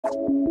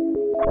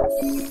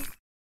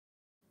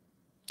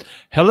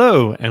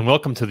Hello, and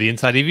welcome to the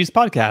Inside EVs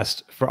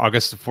podcast for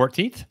August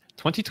 14th,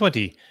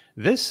 2020.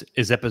 This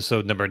is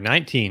episode number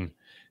 19.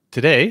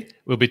 Today,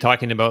 we'll be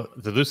talking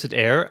about the Lucid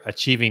Air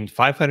achieving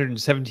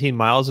 517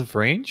 miles of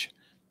range.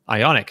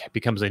 Ioniq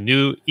becomes a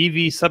new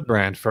EV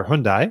sub-brand for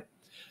Hyundai.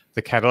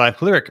 The Cadillac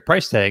Lyriq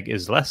price tag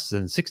is less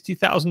than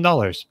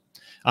 $60,000.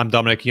 I'm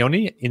Dominic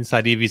Ioni,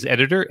 Inside EVs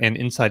editor and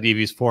Inside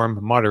EVs forum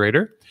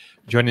moderator.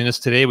 Joining us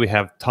today, we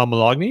have Tom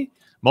Malogny,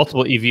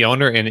 multiple EV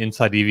owner and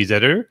Inside EVs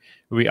editor.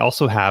 We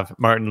also have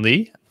Martin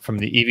Lee from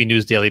the EV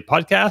News Daily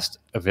podcast,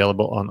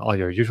 available on all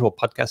your usual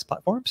podcast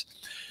platforms.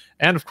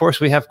 And of course,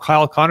 we have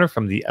Kyle Connor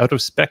from the Out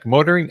of Spec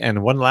Motoring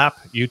and One Lap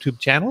YouTube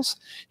channels.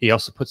 He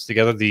also puts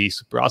together the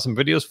super awesome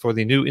videos for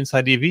the new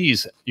Inside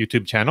EVs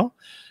YouTube channel.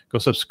 Go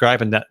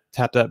subscribe and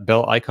tap that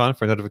bell icon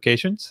for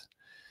notifications.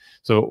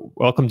 So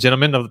welcome,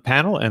 gentlemen of the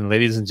panel and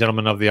ladies and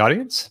gentlemen of the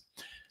audience.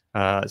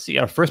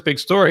 Our first big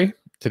story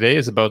today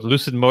is about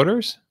Lucid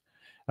Motors.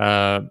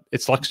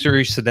 Its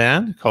luxury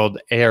sedan called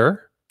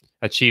Air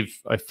achieved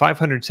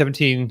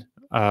 517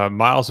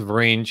 miles of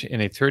range in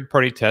a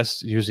third-party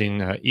test using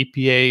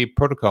EPA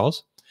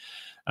protocols.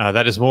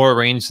 That is more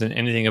range than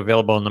anything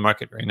available in the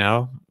market right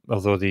now,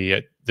 although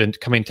the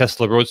coming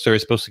Tesla Roadster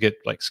is supposed to get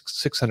like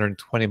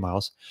 620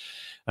 miles.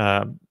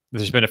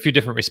 There's been a few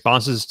different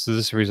responses to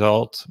this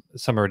result.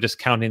 Some are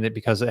discounting it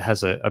because it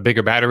has a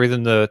bigger battery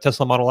than the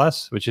Tesla Model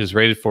S, which is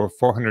rated for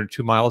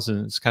 402 miles,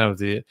 and it's kind of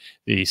the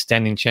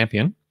standing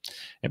champion,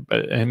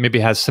 and maybe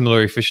has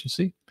similar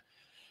efficiency.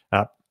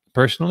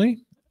 Personally,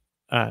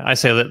 I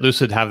say let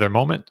Lucid have their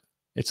moment.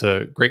 It's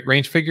a great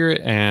range figure,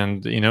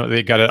 and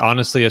they got it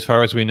honestly as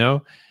far as we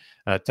know.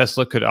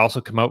 Tesla could also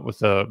come out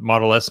with a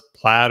Model S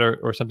Plaid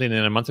or something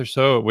in a month or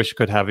so, which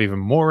could have even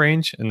more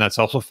range, and that's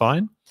also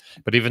fine.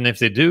 But even if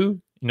they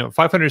do,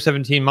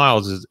 517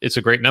 miles it's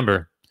a great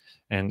number,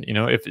 and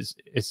if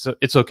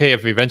it's okay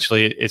if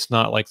eventually it's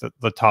not like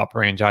the top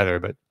range either.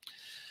 But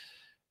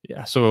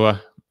yeah, so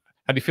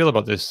how do you feel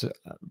about this,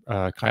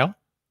 Kyle?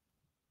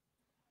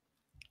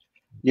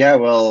 Yeah,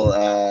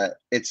 well,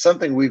 it's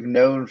something we've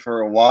known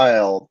for a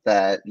while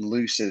that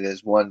Lucid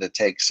is one to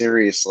take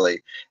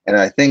seriously, and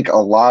I think a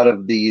lot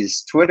of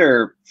these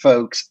Twitter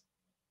folks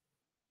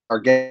are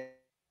getting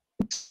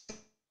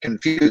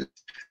confused.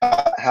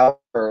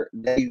 However,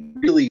 they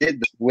really did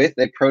this with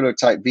a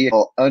prototype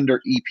vehicle under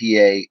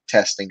EPA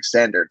testing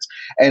standards.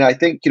 And I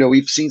think,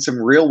 we've seen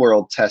some real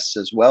world tests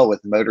as well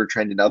with Motor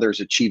Trend and others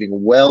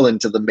achieving well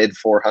into the mid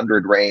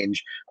 400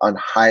 range on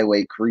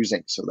highway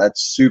cruising. So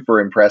that's super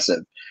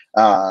impressive.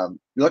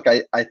 Look,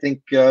 I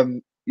think,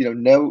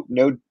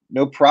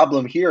 no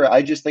problem here.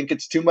 I just think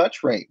it's too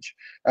much range.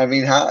 I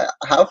mean,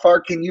 how far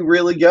can you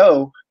really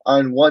go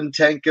on one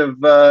tank of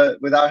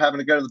without having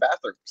to go to the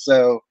bathroom?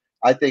 So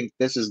I think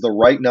this is the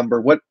right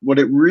number. What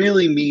it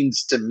really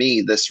means to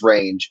me, this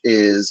range,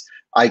 is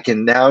I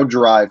can now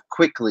drive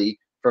quickly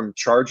from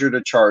charger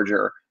to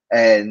charger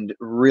and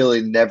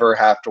really never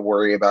have to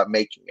worry about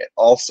making it.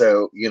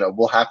 Also,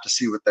 we'll have to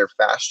see what their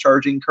fast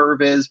charging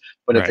curve is,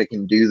 but right, if it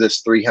can do this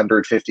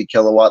 350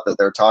 kilowatt that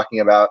they're talking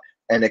about,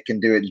 and it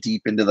can do it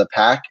deep into the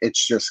pack,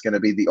 it's just going to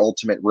be the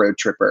ultimate road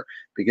tripper,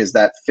 because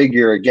that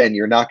figure, again,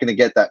 you're not going to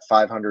get that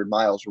 500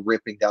 miles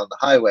ripping down the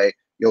highway.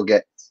 You'll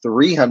get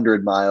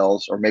 300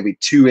 miles or maybe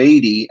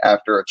 280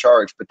 after a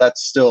charge, but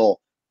that's still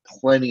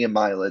plenty of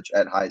mileage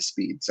at high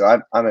speed.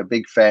 So I'm a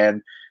big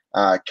fan.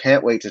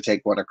 Can't wait to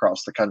take one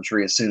across the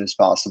country as soon as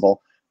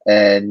possible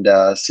and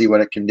see what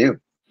it can do.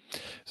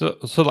 So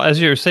as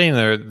you're saying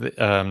there,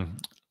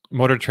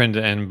 Motor Trend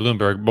and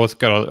Bloomberg both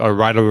got a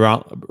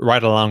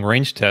ride along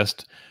range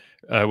test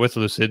with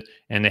Lucid,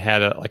 and they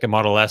had a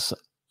Model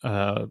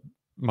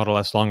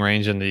S long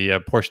range and the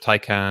Porsche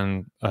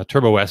Taycan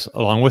Turbo S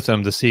along with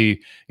them to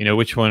see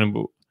which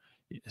one,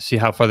 see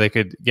how far they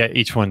could get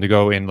each one to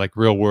go in like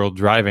real world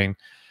driving.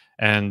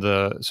 And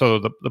so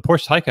the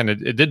Porsche Taycan,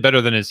 it did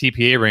better than its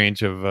EPA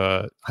range of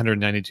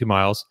 192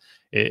 miles.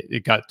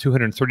 It got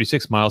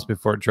 236 miles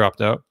before it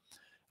dropped out.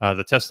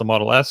 The Tesla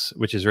Model S,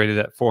 which is rated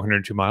at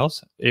 402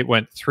 miles, it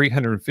went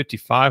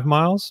 355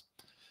 miles.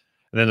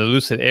 And then the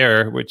Lucid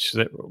Air, which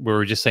we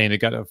were just saying, it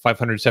got a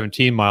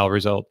 517 mile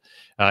result.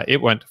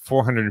 It went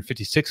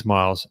 456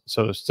 miles,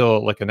 so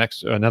still like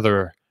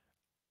another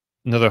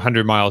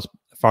 100 miles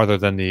farther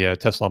than the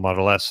Tesla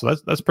Model S. So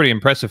that's pretty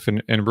impressive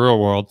in real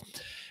world.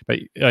 But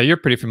you're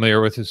pretty familiar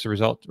with this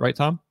result, right,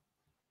 Tom?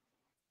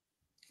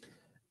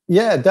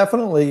 Yeah,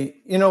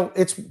 definitely.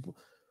 It's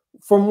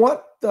from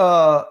what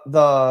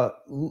the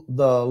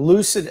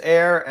Lucid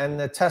Air and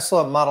the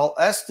Tesla Model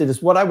S did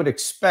is what I would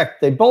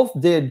expect. They both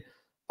did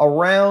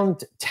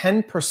around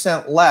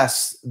 10%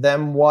 less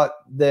than what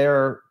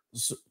their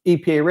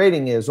EPA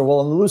rating is, or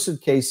well, in the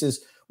Lucid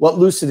cases, what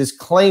Lucid is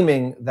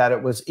claiming that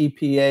it was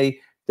EPA.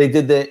 They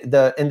did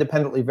the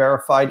independently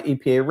verified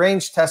EPA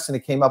range test, and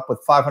it came up with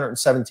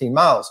 517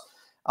 miles.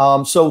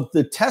 So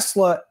the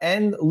Tesla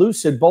and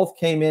Lucid both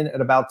came in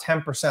at about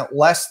 10%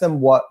 less than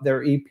what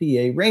their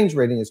EPA range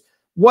rating is.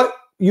 What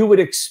you would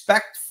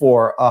expect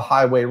for a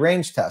highway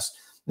range test.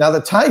 Now, the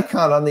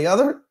Taycan, on the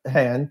other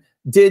hand,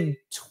 did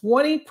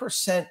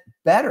 20%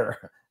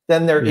 better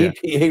than their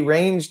EPA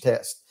range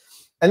test.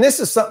 And this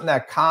is something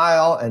that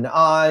Kyle and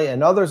I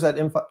and others at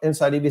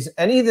Inside EVs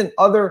and even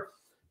other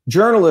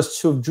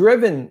journalists who've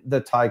driven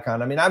the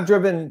Taycan. I mean, I've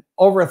driven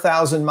over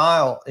 1,000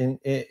 miles in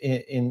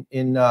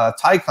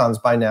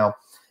Taycans by now.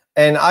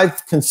 And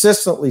I've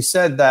consistently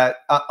said that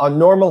on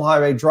normal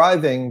highway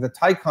driving, the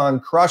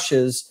Taycan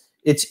crushes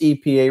its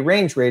EPA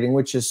range rating,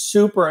 which is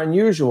super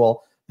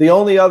unusual. The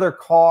only other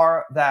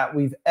car that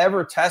we've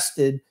ever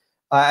tested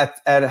at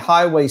a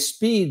highway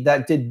speed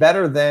that did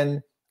better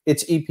than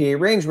its EPA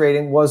range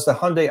rating was the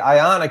Hyundai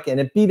Ioniq, and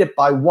it beat it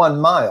by 1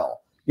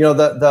 mile. You know,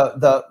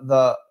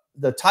 the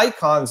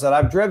Taycans that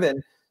I've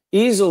driven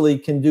easily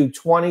can do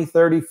 20,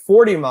 30,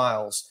 40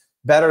 miles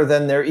better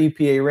than their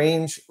EPA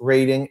range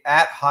rating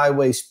at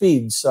highway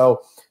speeds.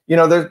 So, you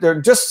know,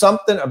 there's just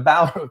something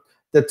about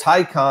the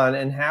Taycan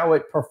and how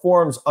it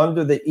performs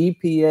under the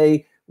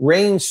EPA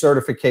range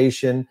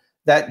certification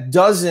that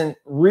doesn't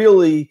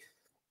really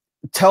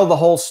tell the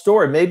whole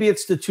story. Maybe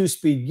it's the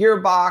 2-speed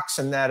gearbox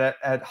and that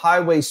at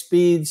highway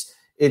speeds,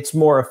 it's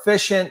more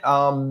efficient.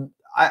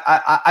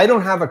 I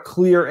don't have a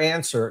clear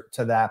answer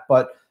to that,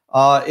 but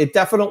it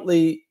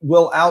definitely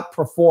will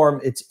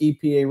outperform its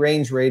EPA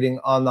range rating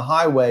on the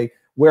highway,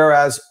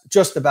 whereas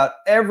just about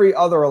every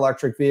other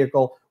electric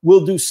vehicle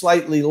will do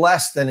slightly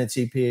less than its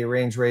EPA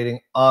range rating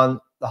on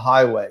the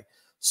highway.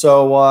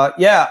 So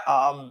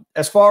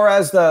as far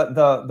as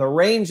the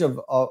range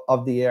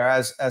of the Air,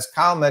 as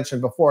Kyle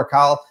mentioned before,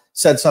 Kyle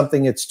said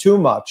something, it's too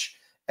much.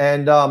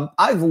 And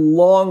I've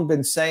long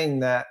been saying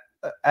that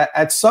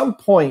at some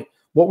point,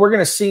 what we're going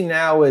to see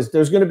now is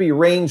there's going to be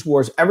range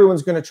wars.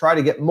 Everyone's going to try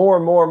to get more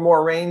and more and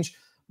more range.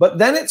 But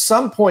then at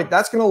some point,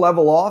 that's going to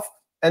level off.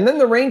 And then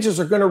the ranges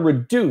are going to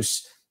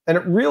reduce. And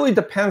it really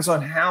depends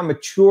on how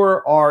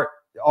mature our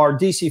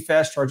DC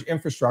fast charge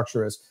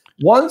infrastructure is.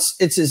 Once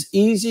it's as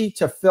easy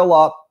to fill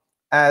up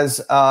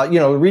as,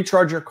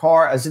 recharge your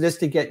car as it is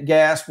to get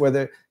gas, where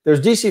there's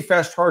DC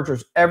fast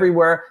chargers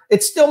everywhere,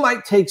 it still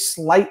might take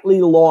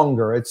slightly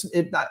longer.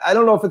 I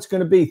don't know if it's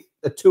going to be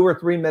a 2 or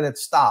 3 minute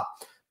stop.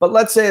 But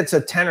let's say it's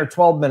a 10 or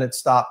 12 minute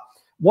stop.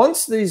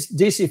 Once these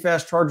DC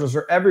fast chargers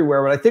are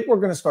everywhere, what I think we're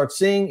going to start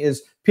seeing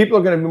is people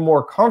are going to be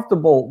more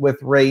comfortable with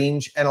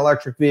range and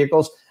electric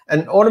vehicles,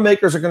 and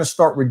automakers are going to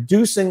start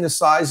reducing the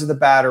size of the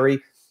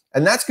battery.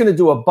 And that's going to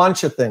do a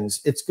bunch of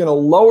things. It's going to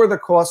lower the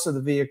cost of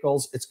the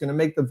vehicles. It's going to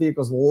make the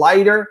vehicles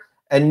lighter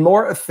and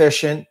more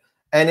efficient.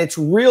 And it's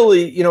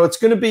really, it's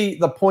going to be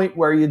the point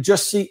where you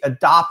just see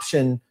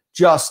adoption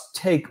just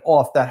take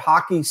off. That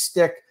hockey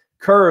stick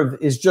curve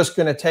is just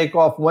going to take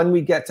off when we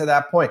get to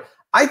that point.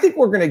 I think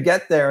we're going to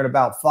get there in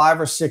about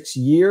 5 or 6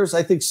 years.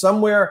 I think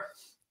somewhere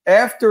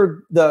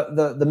after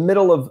the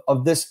middle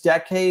of this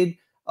decade,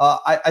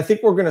 I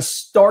think we're going to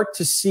start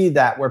to see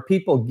that, where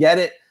people get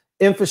it,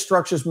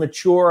 infrastructure's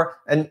mature,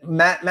 and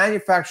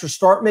manufacturers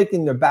start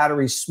making their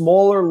batteries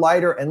smaller,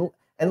 lighter,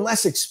 and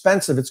less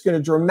expensive. It's going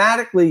to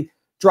dramatically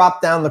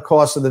drop down the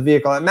cost of the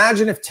vehicle.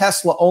 Imagine if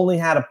Tesla only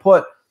had to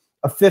put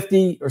a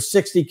 50 or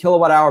 60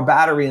 kilowatt hour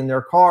battery in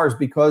their cars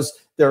because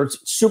there's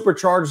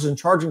superchargers and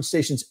charging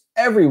stations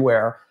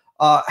everywhere,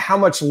 how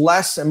much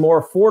less and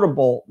more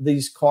affordable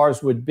these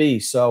cars would be.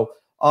 So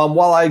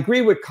while I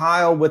agree with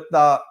Kyle with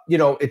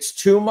it's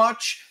too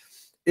much,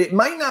 it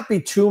might not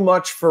be too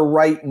much for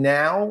right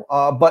now,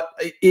 but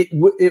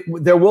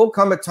there will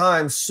come a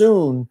time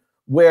soon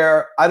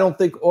where I don't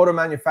think auto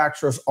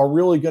manufacturers are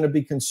really going to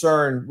be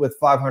concerned with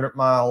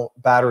 500-mile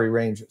battery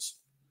ranges.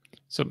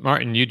 So,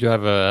 Martin, you do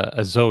have a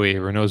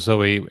Renault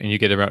Zoe, and you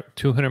get about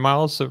 200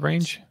 miles of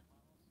range?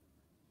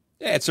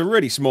 Yeah, it's a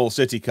really small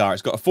city car.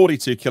 It's got a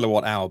 42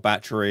 kilowatt hour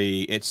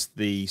battery. It's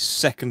the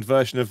second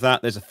version of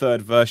that. There's a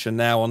third version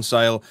now on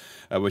sale,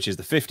 which is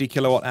the 50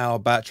 kilowatt hour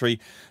battery.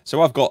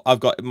 So I've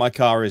got my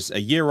car is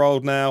a year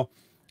old now,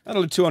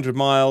 only 200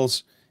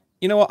 miles.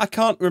 You know what? I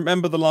can't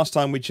remember the last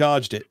time we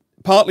charged it.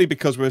 Partly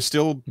because we're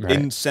still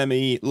in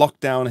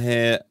semi-lockdown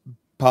here.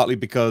 Partly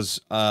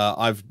because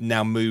I've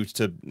now moved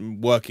to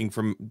working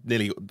from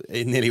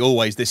nearly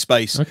always this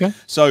space. Okay.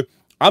 So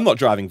I'm not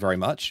driving very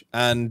much,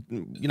 and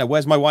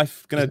where's my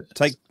wife going to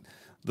take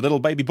the little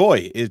baby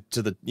boy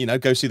to the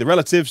go see the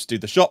relatives, do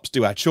the shops,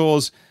 do our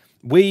chores?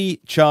 We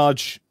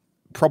charge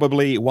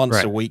probably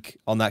once a week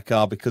on that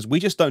car because we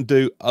just don't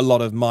do a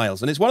lot of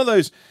miles, and it's one of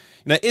those.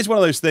 It's one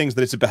of those things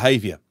that it's a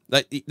behavior.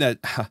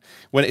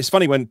 When it's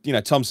funny when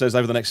Tom says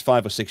over the next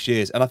 5 or 6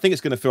 years, and I think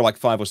it's going to feel like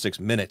 5 or 6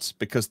 minutes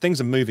because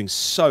things are moving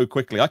so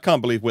quickly. I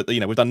can't believe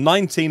we've done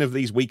 19 of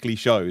these weekly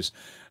shows,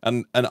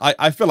 and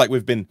I feel like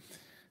we've been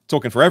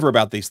talking forever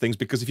about these things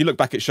because if you look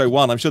back at show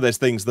 1, I'm sure there's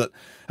things that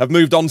have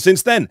moved on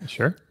since then.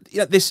 Sure.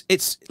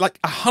 It's like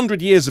 100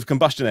 years of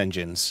combustion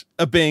engines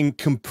are being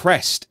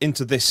compressed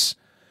into this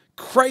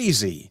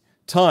crazy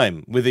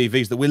time with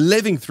EVs that we're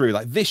living through.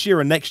 Like this year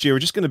and next year are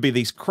just going to be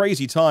these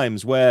crazy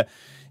times where,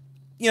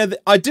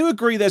 I do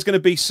agree there's going to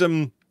be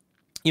some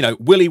you know,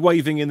 willy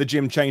waving in the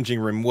gym changing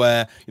room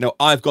where, you know,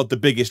 I've got the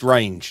biggest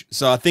range.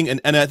 So I think,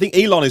 and I think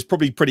Elon is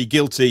probably pretty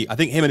guilty. I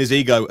think him and his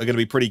ego are going to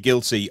be pretty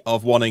guilty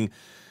of wanting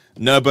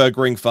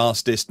Nürburgring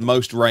fastest,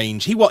 most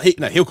range. He'll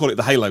call it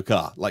the Halo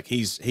car. Like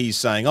he's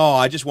saying, oh,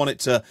 I just want it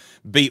to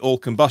beat all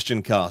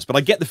combustion cars. But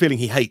I get the feeling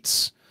he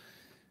hates.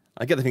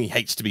 I get the feeling he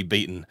hates to be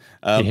beaten.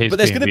 He hates but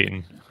there's being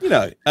going beaten. to, you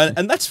know,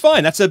 and that's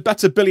fine. That's a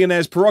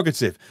billionaire's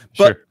prerogative.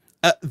 But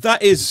Sure.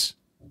 That is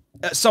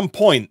at some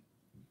point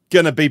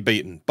going to be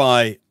beaten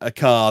by a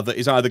car that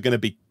is either going to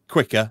be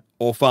quicker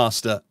or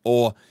faster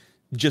or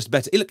just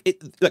better. Look,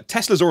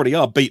 Teslas already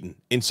are beaten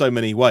in so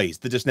many ways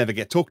that just never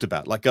get talked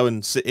about. Like go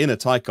and sit in a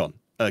Taycan,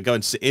 go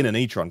and sit in an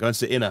e-tron, go and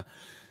sit in a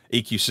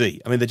EQC.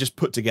 I mean, they're just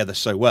put together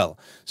so well.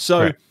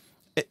 So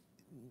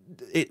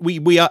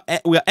we are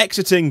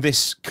exiting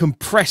this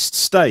compressed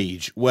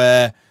stage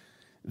where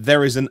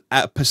there is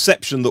a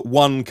perception that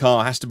one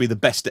car has to be the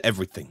best at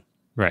everything.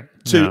 Right.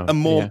 To a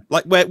more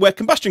like where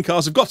combustion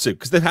cars have got to,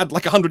 because they've had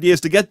like 100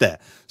 years to get there.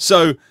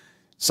 So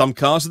some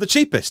cars are the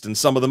cheapest and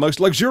some are the most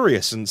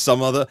luxurious and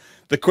some are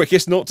the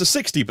quickest 0 to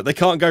 60, but they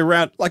can't go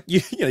around like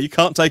you know, you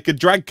can't take a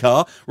drag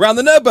car around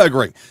the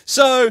Nürburgring.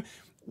 So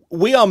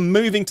we are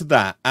moving to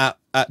that at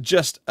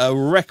just a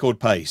record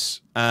pace,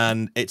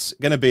 and it's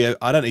going to be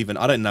I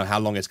don't know how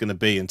long it's going to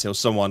be until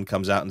someone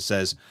comes out and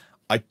says,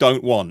 I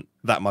don't want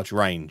that much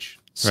range.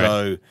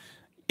 So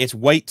it's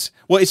weight.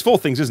 Well, it's four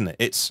things, isn't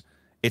it?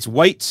 It's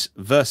weight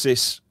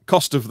versus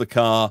cost of the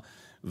car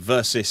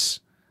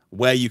versus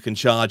where you can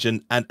charge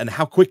and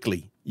how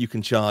quickly you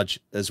can charge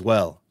as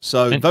well.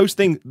 So those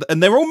things,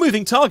 and they're all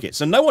moving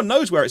targets, and no one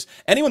knows where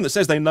anyone that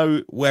says they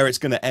know where it's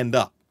going to end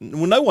up.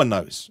 Well, no one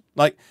knows.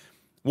 Like,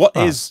 what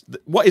is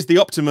the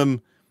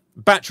optimum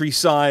battery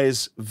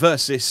size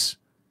versus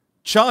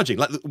charging?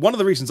 Like, one of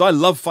the reasons I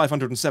love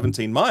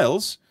 517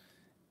 miles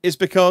is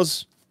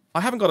because I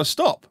haven't got to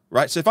stop,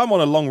 right? So if I'm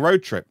on a long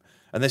road trip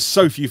and there's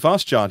so few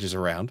fast chargers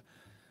around,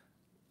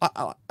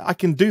 I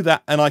can do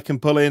that and I can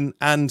pull in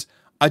and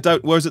I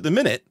don't. Whereas at the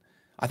minute,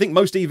 I think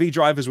most EV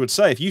drivers would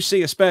say, if you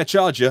see a spare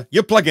charger,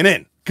 you're plugging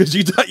in because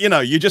you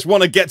just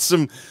want to get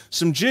some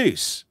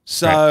juice.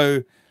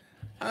 So,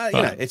 you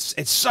know,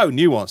 it's so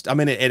nuanced. I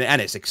mean,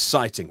 and it's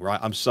exciting, right?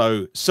 I'm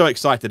so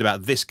excited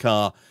about this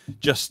car.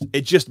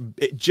 It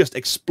just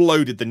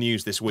exploded the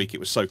news this week. It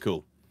was so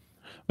cool.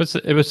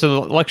 It was a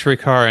luxury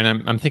car,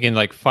 and I'm thinking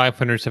like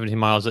 570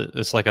 miles.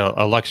 It's like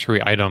a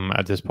luxury item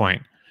at this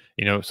point.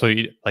 You know, so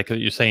like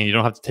you're saying, you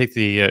don't have to take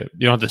you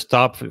don't have to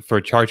stop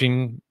for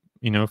charging.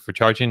 You know, for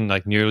charging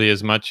like nearly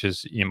as much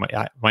as you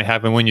might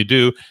have, and when you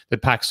do, the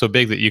pack's so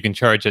big that you can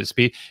charge at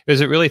speed. Is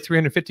it really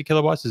 350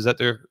 kilowatts? Is that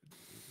their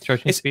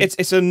charging speed?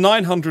 It's a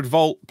 900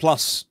 volt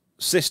plus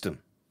system,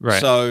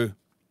 right? So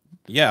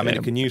yeah, I mean,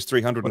 it can use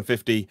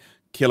 350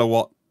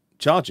 kilowatt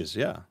chargers.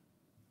 Yeah,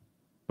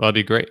 well, that'd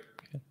be great.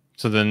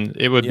 So then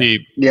it would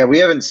be. Yeah, we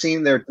haven't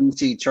seen their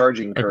DC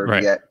charging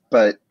curve yet,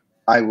 but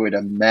I would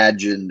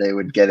imagine they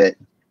would get it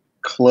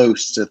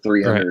close to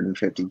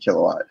 350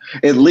 kilowatt,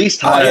 at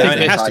least higher. Yeah, I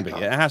mean, it has to be.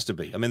 It has to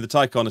be. I mean, the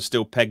Taycan is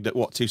still pegged at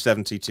what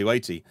 270,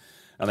 280,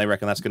 and they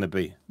reckon that's going to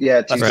be.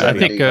 Yeah, I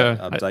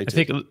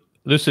think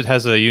Lucid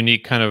has a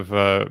unique kind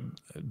of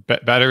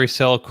battery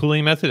cell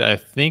cooling method. I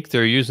think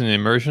they're using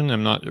immersion.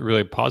 I'm not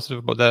really positive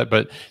about that,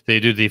 but they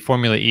do the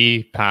Formula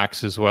E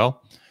packs as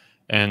well.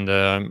 And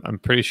I'm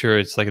pretty sure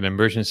it's like an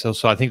immersion cell,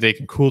 so I think they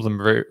can cool them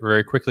very,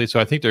 very quickly. So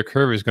I think their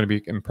curve is going to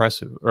be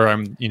impressive. Or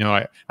I'm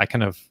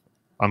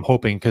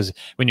hoping, because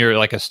when you're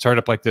like a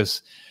startup like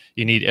this,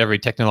 you need every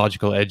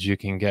technological edge you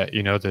can get,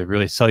 you know, to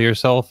really sell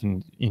yourself.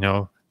 And you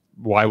know,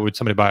 why would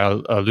somebody buy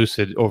a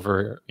Lucid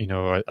over, you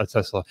know, a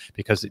Tesla?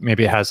 Because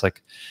maybe it has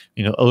like,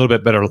 you know, a little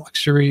bit better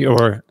luxury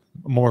or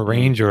more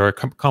range or a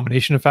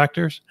combination of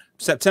factors.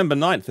 September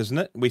 9th, isn't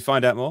it? We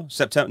find out more.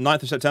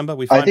 9th of September.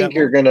 We find out. I think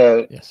more. You're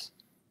gonna.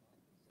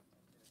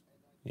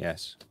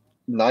 Yes.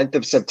 9th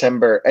of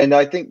September. And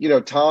I think, you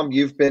know, Tom,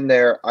 you've been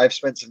there. I've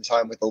spent some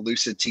time with the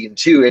Lucid team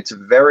too. It's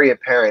very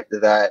apparent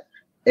that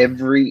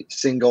every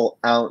single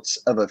ounce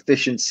of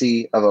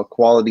efficiency of a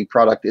quality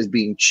product is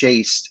being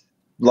chased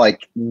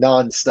like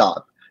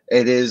nonstop.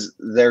 It is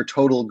their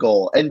total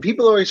goal. And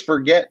people always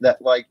forget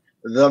that like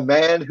the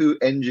man who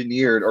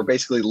engineered or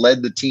basically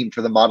led the team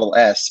for the Model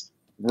S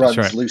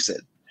runs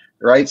Lucid.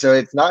 Right. So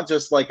it's not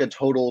just like a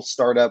total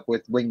startup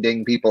with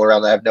wingding people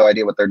around that have no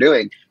idea what they're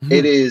doing.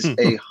 It is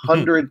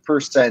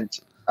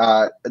 100%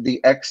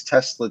 the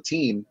ex-Tesla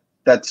team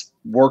that's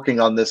working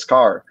on this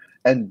car.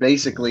 And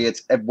basically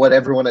it's what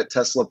everyone at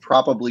Tesla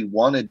probably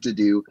wanted to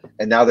do.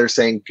 And now they're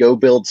saying, go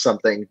build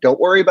something.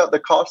 Don't worry about the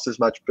cost as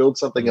much. Build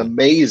something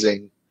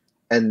amazing.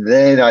 And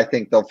then I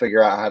think they'll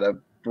figure out how to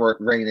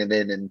rein it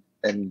in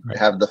and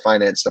have the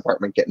finance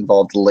department get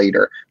involved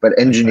later, but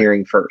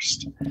engineering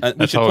first. And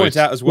we should point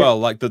out as well,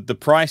 like the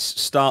price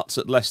starts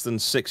at less than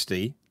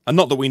 60, and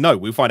not that we know,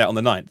 we'll find out on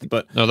the 9th,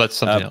 but no, that's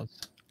something else.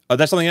 Oh,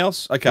 that's something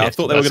else? Okay, yeah, I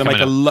thought they were going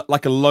to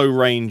make a low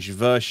range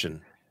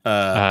version.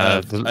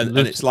 And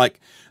it's like,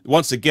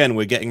 once again,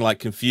 we're getting like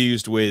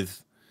confused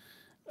with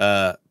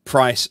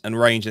price and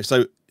range.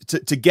 So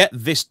to get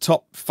this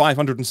top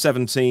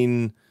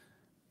 517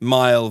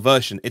 mile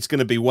version, it's going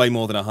to be way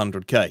more than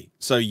 100K.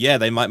 So yeah,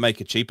 they might make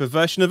a cheaper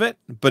version of it,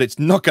 but it's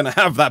not going to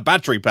have that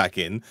battery pack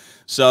in.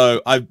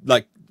 So I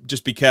like,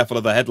 just be careful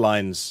of the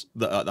headlines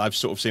that I've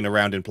sort of seen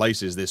around in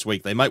places this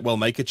week. They might well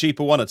make a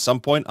cheaper one at some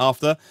point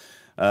after,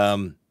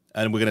 and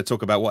we're going to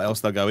talk about what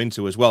else they'll go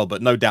into as well.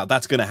 But no doubt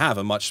that's going to have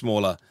a much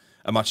smaller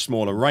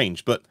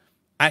range. But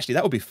actually,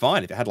 that would be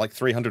fine if it had like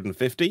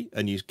 350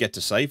 and you get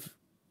to save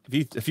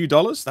a few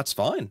dollars. That's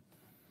fine.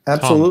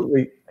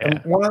 Absolutely. Yeah.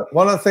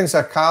 One of the things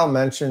that Kyle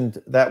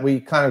mentioned that we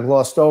kind of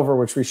glossed over,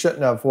 which we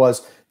shouldn't have,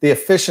 was the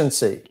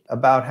efficiency,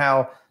 about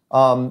how,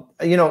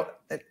 you know,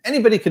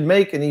 anybody could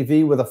make an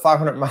EV with a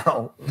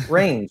 500-mile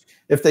range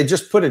if they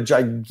just put a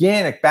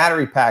gigantic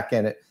battery pack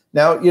in it.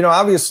 Now, you know,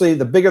 obviously,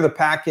 the bigger the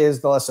pack is,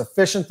 the less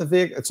efficient the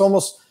vehicle. It's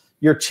almost,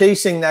 you're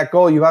chasing that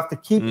goal. You have to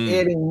keep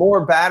adding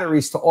more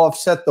batteries to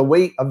offset the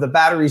weight of the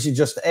batteries you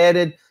just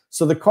added.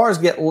 So the cars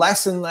get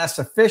less and less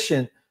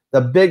efficient the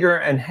bigger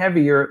and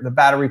heavier the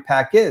battery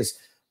pack is.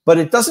 But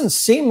it doesn't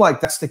seem like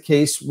that's the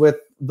case with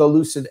the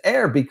Lucid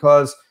Air,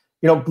 because,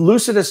 you know,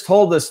 Lucid has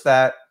told us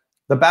that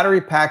the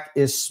battery pack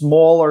is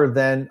smaller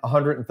than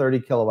 130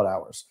 kilowatt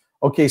hours.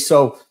 Okay,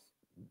 so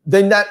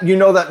then that, you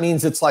know, that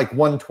means it's like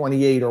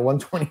 128 or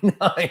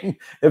 129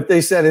 if they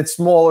said it's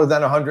smaller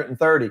than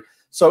 130.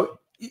 So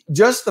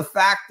just the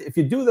fact, if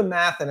you do the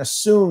math and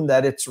assume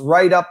that it's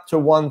right up to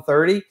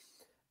 130,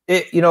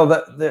 it, you know,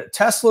 the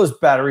Tesla's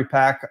battery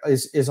pack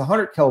is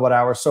 100 kilowatt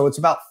hours, so it's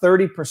about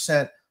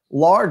 30%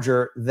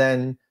 larger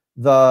than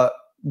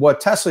what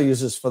Tesla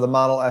uses for the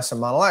Model S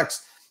and Model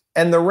X.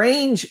 And the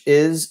range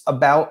is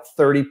about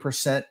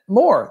 30%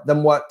 more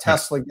than what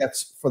Tesla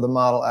gets for the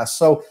Model S.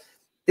 So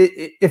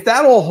if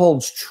that all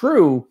holds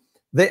true,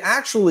 they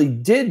actually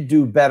did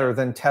do better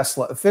than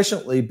Tesla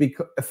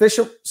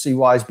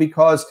efficiency-wise,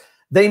 because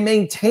they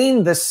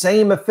maintain the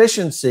same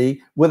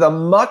efficiency with a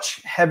much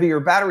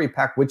heavier battery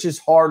pack, which is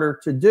harder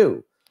to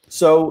do.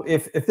 So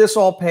if this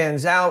all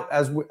pans out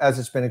as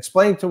it's been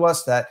explained to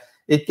us, that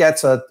it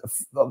gets a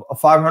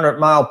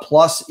 500-mile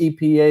plus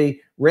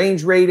EPA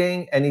range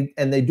rating, and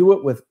they do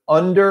it with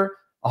under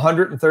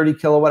 130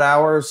 kilowatt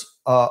hours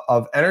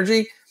of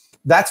energy,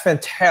 that's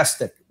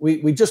fantastic.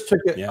 We just took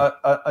it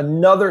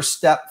another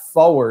step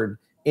forward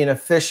in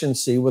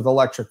efficiency with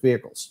electric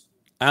vehicles.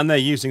 And they're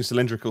using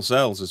cylindrical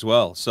cells as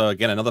well. So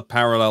again, another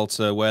parallel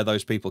to where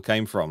those people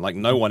came from. Like,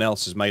 no one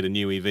else has made a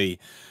new EV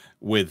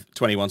with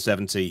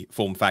 2170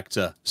 form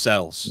factor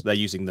cells. They're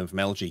using them from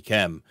LG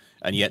Chem,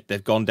 and yet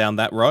they've gone down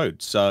that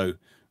road. So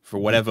for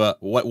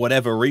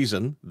whatever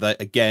reason, they,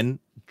 again,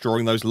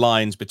 drawing those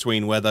lines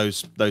between where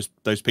those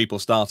people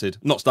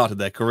not started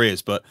their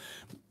careers, but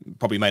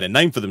probably made a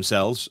name for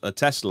themselves at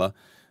Tesla.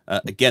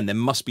 Again, there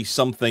must be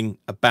something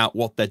about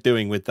what they're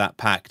doing with that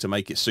pack to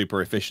make it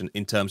super efficient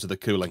in terms of the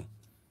cooling.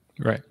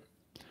 Right.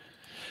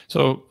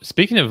 So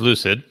speaking of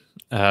Lucid,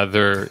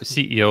 their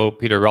CEO,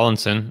 Peter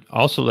Rawlinson,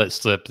 also let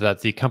slip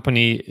that the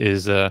company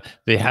is,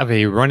 they have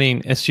a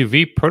running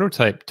SUV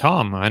prototype.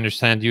 Tom, I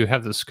understand you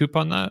have the scoop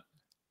on that?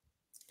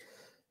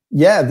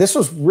 Yeah, this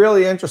was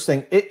really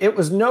interesting. It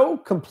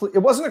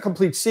wasn't a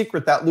complete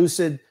secret that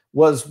Lucid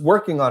was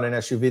working on an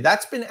SUV.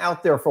 That's been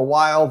out there for a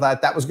while,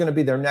 that was going to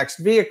be their next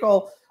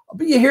vehicle.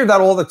 But you hear that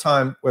all the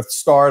time with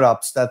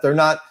startups, that they're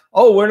not,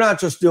 oh, we're not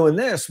just doing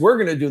this, we're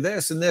going to do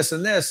this and this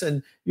and this.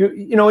 And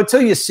you know,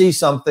 until you see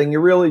something, you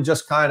really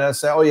just kind of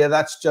say, oh yeah,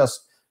 that's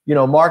just, you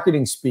know,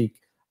 marketing speak.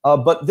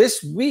 But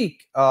this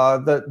week,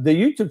 the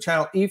YouTube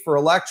channel E for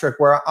Electric,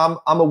 where I'm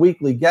a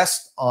weekly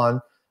guest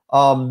on,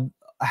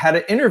 had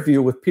an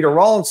interview with Peter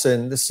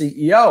Rawlinson, the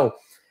CEO,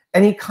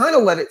 and he kind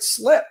of let it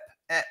slip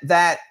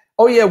that,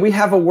 oh yeah, we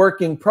have a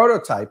working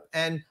prototype.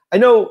 And I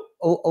know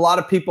a lot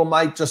of people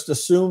might just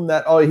assume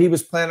that, oh, he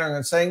was planning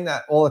on saying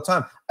that all the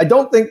time. I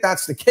don't think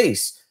that's the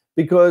case,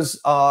 because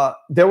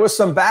there was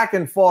some back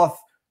and forth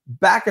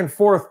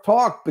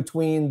talk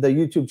between the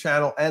YouTube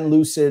channel and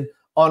Lucid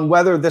on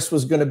whether this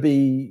was going to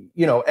be,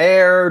 you know,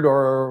 aired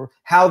or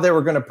how they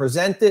were going to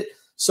present it.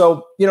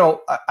 So, you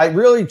know, I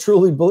really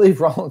truly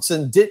believe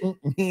Rawlinson didn't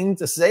mean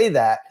to say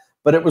that,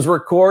 but it was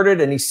recorded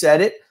and he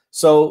said it.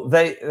 So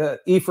they,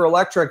 E for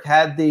Electric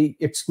had the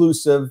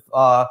exclusive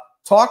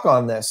talk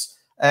on this.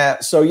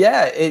 So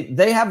yeah,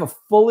 they have a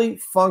fully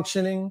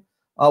functioning,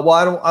 well,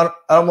 I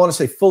don't want to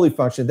say fully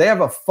functioning. They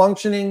have a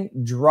functioning,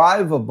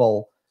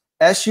 drivable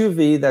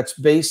SUV that's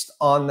based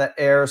on the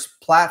Air's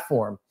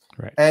platform.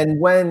 Right.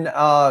 And when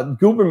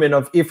Guberman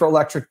of E for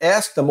Electric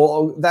asked them,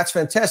 well, that's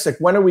fantastic,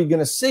 when are we going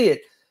to see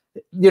it?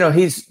 You know,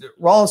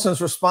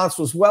 Rawlinson's response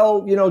was,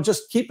 well, you know,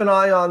 just keep an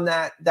eye on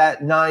that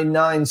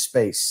 9.9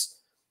 space,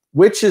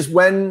 which is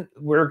when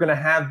we're going to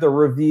have the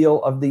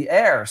reveal of the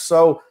Air.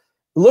 So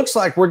it looks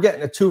like we're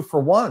getting a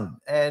 2-for-1,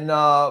 and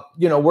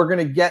you know, we're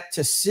going to get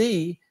to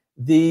see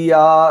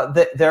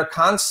their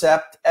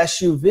concept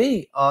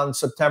SUV on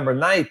September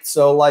 9th.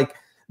 So like,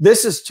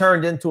 this has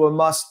turned into a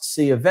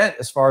must-see event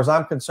as far as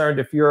I'm concerned.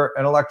 If you're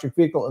an electric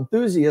vehicle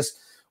enthusiast,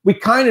 we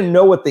kind of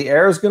know what the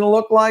Air is going to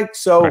look like.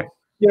 So, right.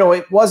 You know,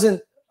 it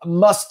wasn't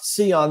must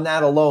see on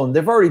that alone.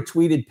 They've already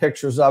tweeted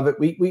pictures of it.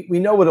 We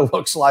know what it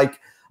looks like.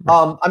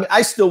 I mean,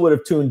 I still would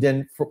have tuned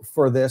in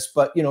for this,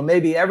 but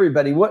maybe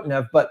everybody wouldn't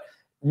have. But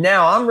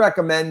now I'm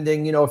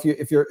recommending,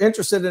 if you're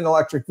interested in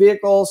electric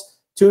vehicles,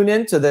 tune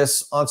into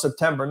this on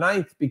September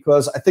 9th,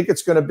 because I think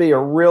it's going to be a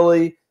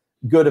really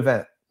good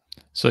event.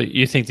 So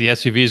you think the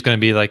SUV is going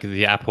to be like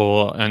the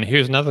Apple, and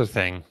here's another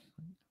thing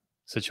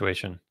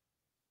situation?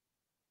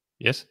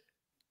 Yes.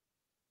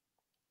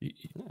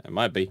 It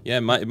might be. Yeah,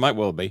 it might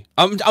well be.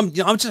 I'm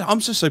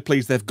just so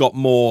pleased they've got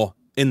more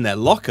in their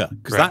locker,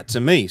 because that to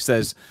me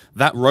says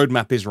that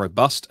roadmap is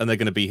robust and they're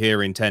going to be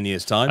here in 10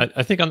 years time.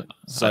 I think on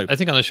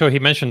the show he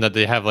mentioned that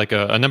they have like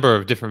a number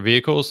of different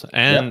vehicles,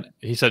 and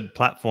he said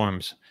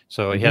platforms.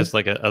 So he has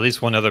like at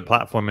least one other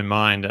platform in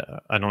mind.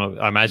 I don't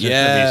know. I imagine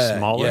it's going to be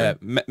smaller.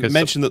 Yeah,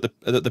 mentioned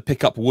that the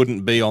pickup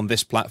wouldn't be on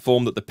this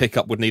platform, that the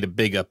pickup would need a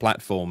bigger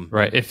platform.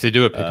 Right, if they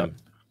do a pickup.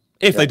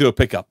 If they do a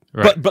pickup.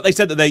 Right. But they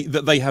said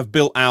that they have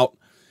built out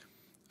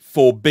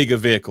for bigger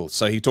vehicles.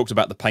 So he talked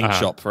about the paint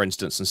shop, for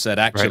instance, and said,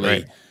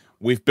 actually,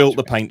 we've built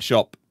the paint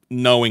shop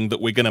knowing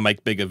that we're going to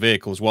make bigger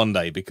vehicles one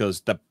day,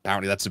 because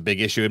apparently that's a big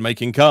issue in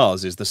making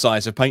cars, is the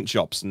size of paint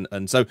shops.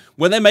 And so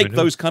when they make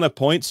those kind of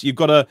points, you've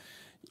got to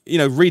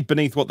read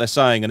beneath what they're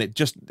saying, and it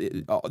just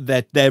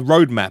their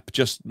roadmap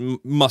just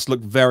must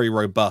look very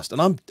robust.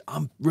 And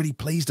I'm really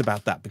pleased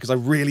about that, because I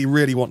really,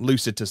 really want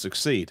Lucid to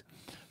succeed.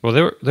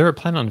 Well, they were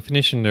planning on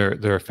finishing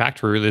their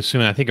factory really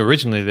soon. I think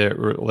originally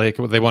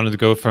they wanted to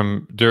go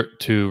from dirt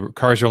to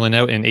cars rolling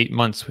out in 8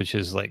 months, which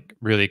is like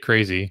really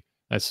crazy.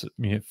 That's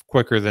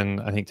quicker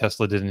than I think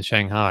Tesla did in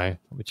Shanghai,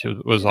 which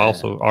was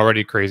also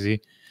already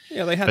crazy.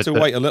 Yeah, they had to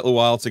wait a little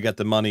while to get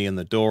the money in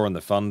the door and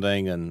the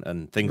funding,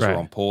 and things were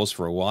on pause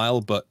for a while,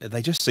 but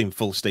they just seem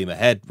full steam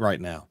ahead right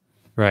now.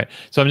 Right.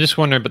 So I'm just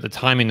wondering about the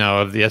timing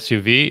now of the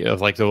SUV, of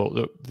like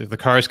the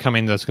cars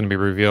coming that's going to be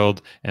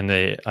revealed, and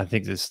I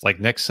think it's like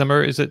next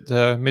summer. Is it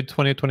mid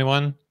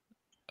 2021?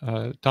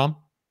 Tom?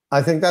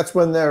 I think that's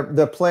when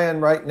the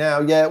plan right now.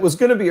 Yeah, it was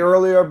going to be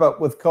earlier,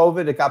 but with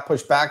COVID, it got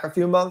pushed back a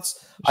few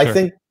months.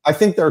 Sure. I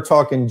think they're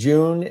talking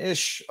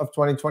June-ish of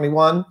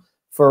 2021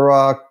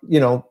 for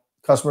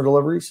customer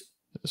deliveries.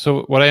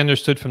 So what I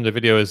understood from the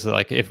video is that,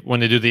 like, when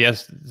they do the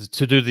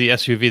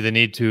SUV, they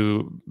need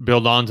to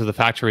build onto the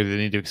factory. They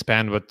need to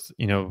expand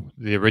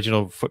the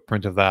original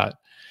footprint of that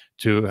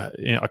to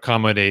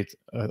accommodate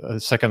a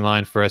second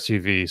line for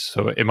SUVs.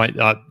 So it might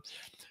not.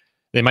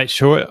 They might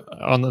show it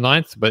on the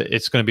 9th, but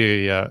it's going to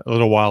be a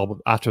little while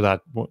after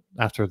that.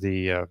 After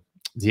the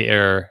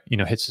Air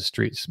hits the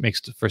streets,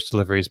 makes the first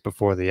deliveries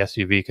before the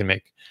SUV can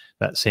make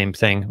that same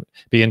thing.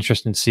 Be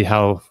interesting to see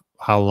how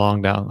far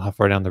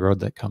down the road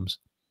that comes.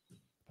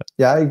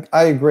 Yeah,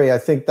 I agree. I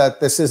think that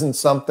this isn't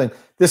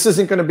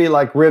going to be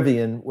like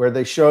Rivian, where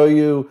they show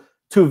you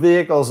two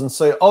vehicles and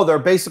say, oh, they're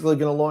basically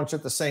going to launch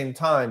at the same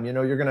time.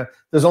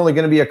 There's only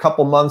going to be a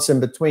couple months in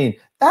between.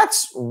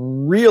 That's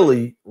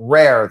really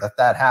rare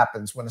that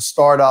happens, when a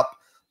startup,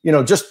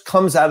 just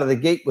comes out of the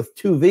gate with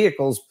two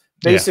vehicles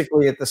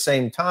basically at the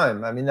same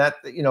time. I mean, that,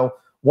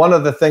 one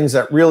of the things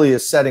that really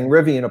is setting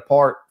Rivian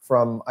apart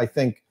from, I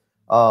think,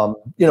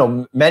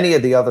 many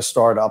of the other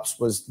startups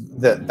was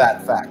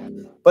that fact.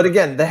 But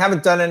again, they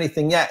haven't done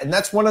anything yet. And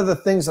that's one of the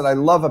things that I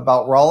love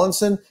about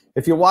Rawlinson.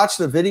 If you watch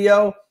the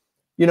video,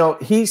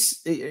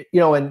 he's,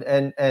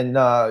 and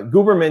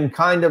Guberman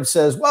kind of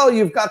says, well,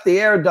 you've got the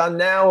Air done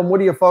now, and what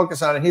do you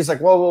focus on? And he's like,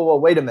 whoa,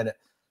 wait a minute.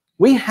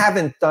 We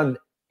haven't done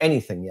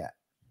anything yet.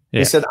 Yeah.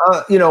 He said,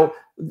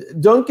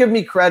 don't give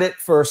me credit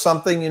for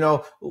something,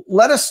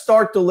 let us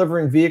start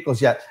delivering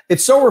vehicles yet.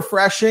 It's so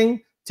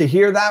refreshing to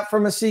hear that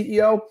from a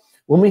CEO.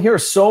 When we hear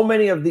so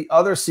many of the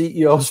other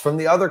CEOs from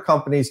the other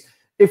companies,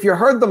 if you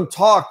heard them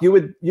talk, you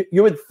would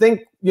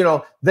think,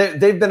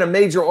 they've been a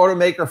major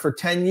automaker for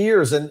 10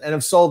 years and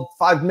have sold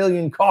 5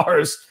 million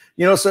cars,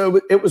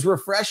 so it was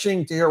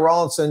refreshing to hear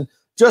Rawlinson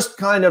just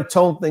kind of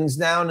tone things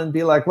down and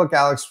be like, look,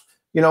 Alex,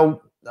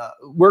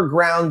 we're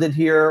grounded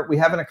here. We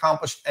haven't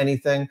accomplished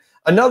anything.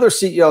 Another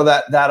CEO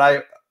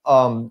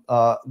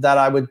that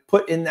I would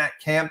put in that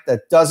camp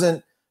that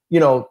doesn't,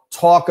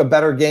 talk a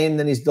better game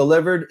than he's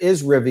delivered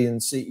is Rivian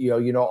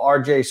CEO,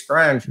 RJ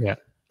Scrange. Yeah.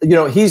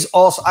 He's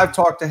also, I've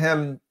talked to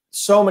him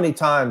so many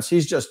times.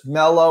 He's just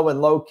mellow and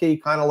low key,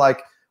 kind of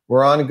like,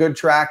 we're on a good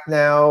track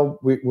now.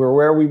 We're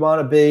where we want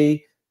to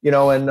be,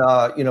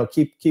 and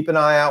keep an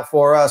eye out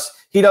for us.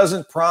 He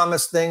doesn't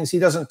promise things. He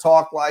doesn't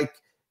talk like,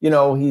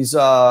 he's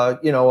a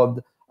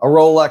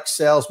Rolex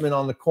salesman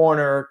on the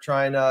corner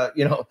trying to,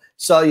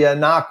 sell you a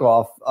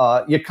knockoff.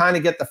 You kind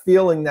of get the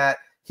feeling that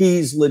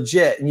he's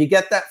legit, and you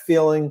get that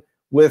feeling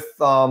with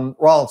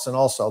Rawlinson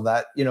also,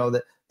 that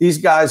that these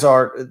guys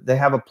they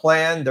have a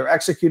plan, they're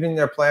executing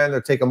their plan,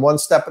 they're taking one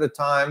step at a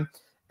time,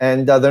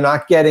 and they're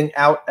not getting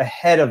out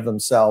ahead of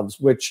themselves,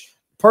 which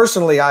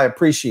personally I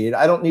appreciate.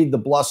 I don't need the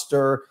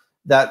bluster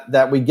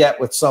that we get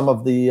with some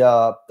of the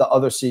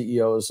other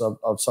CEOs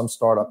of some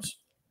startups.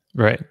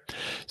 Right.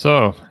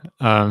 So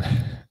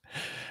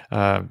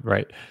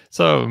right.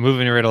 So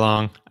moving right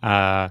along.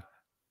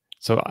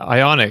 So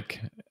Ioniq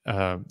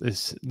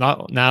is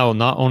not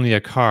only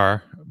a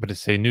car, but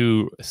it's a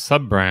new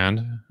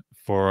sub-brand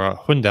for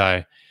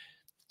Hyundai.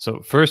 So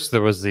first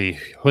there was the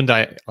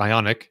Hyundai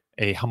Ioniq,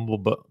 a humble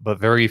but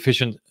very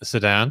efficient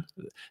sedan.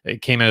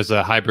 It came as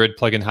a hybrid,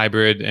 plug-in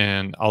hybrid,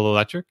 and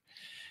all-electric.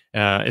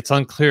 It's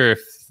unclear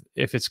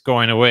if it's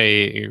going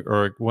away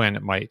or when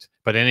it might.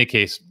 But in any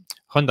case,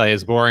 Hyundai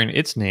is borrowing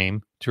its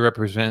name to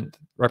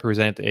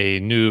represent a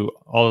new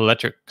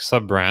all-electric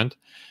sub-brand.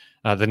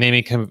 The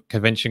naming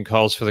convention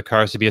calls for the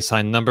cars to be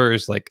assigned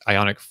numbers like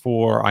Ioniq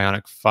 4,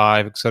 Ioniq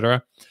 5,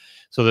 etc.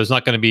 So there's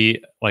not going to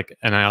be like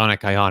an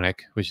Ioniq,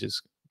 which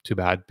is too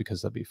bad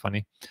because that'd be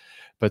funny.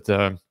 But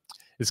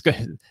it's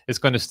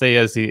going to stay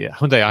as the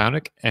Hyundai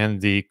Ioniq, and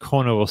the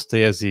Kona will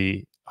stay as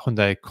the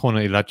Hyundai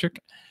Kona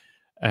Electric.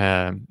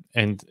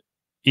 And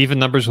even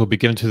numbers will be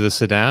given to the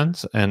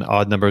sedans, and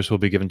odd numbers will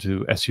be given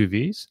to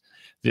SUVs.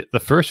 The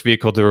first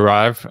vehicle to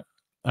arrive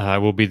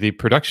will be the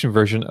production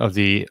version of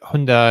the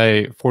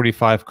Hyundai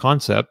 45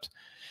 concept.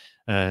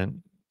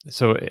 And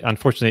so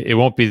unfortunately, it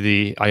won't be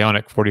the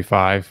Ioniq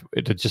 45.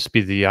 It'll just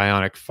be the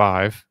Ioniq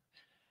 5.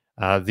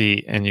 As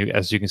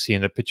you can see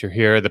in the picture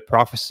here, the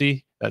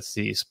Prophecy, that's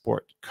the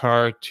sport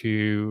car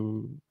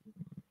to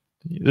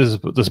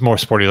this more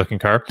sporty looking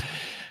car.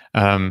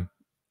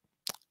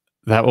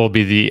 That will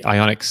be the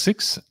Ioniq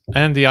 6,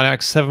 and the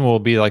Ioniq 7 will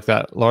be like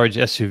that large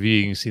SUV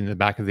you can see in the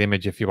back of the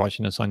image if you're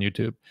watching this on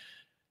YouTube.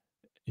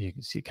 You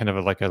can see kind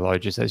of like a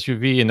largest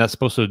SUV, and that's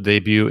supposed to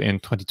debut in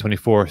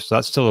 2024. So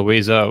that's still a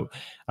ways out.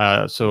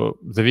 So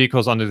the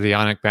vehicles under the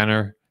Ioniq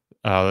banner,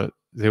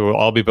 they will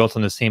all be built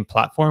on the same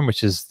platform,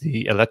 which is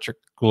the Electric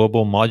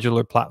Global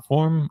Modular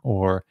Platform,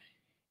 or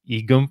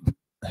EGMP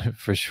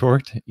for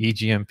short,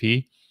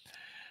 EGMP.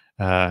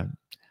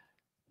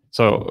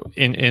 So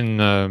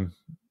in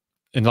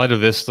light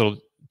of this little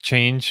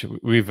change,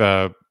 we've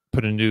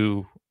put a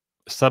new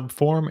sub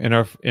form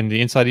in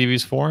the Inside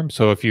EVs forum.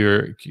 So if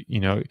you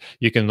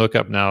can look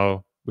up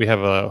now. We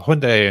have a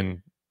Hyundai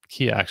and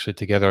Kia actually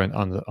together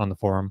on the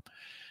forum,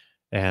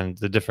 and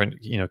the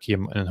different Kia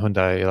and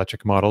Hyundai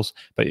electric models.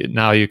 But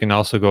now you can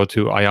also go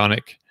to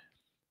Ioniq,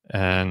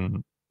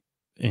 and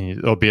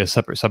there'll be a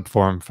separate sub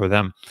forum for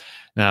them.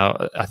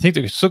 Now I think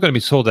they're still going to be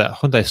sold at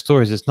Hyundai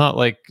stores. It's not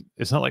like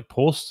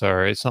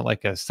Polestar. It's not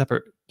like a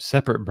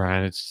separate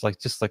brand. It's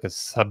just like a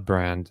sub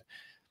brand.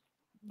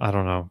 I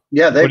don't know.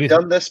 Yeah, they've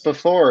done this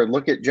before.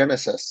 Look at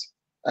Genesis.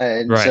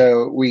 And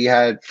so we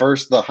had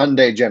first the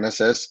Hyundai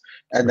Genesis,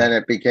 and then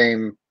it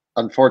became,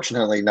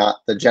 unfortunately, not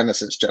the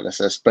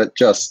Genesis, but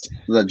just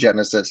the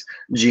Genesis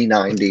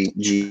G90,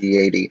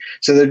 G80.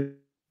 So they're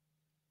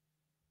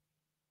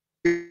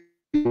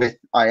with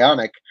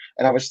Ioniq,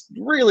 and I was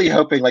really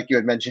hoping, like you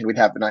had mentioned, we'd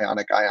have an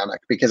Ioniq,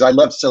 because I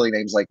love silly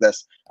names like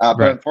this. But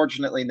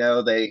unfortunately,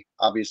 no, they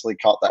obviously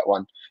caught that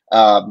one.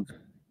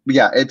 But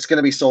yeah, it's going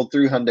to be sold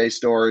through Hyundai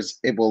stores.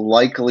 It will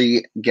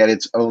likely get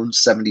its own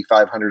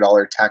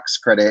 $7,500 tax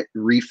credit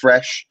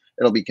refresh.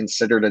 It'll be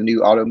considered a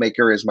new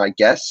automaker, is my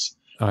guess,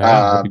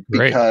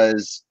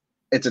 because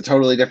it's a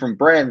totally different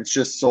brand. It's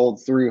just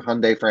sold through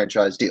Hyundai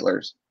franchise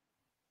dealers.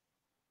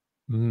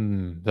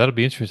 That'll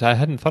be interesting. I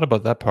hadn't thought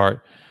about that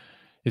part.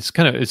 It's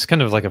kind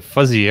of like a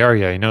fuzzy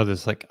area,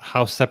 There's like,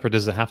 how separate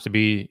does it have to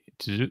be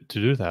to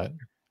do that?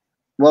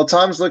 Well,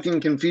 Tom's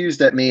looking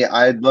confused at me.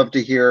 I'd love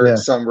to hear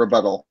some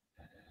rebuttal.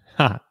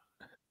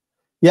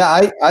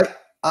 Yeah,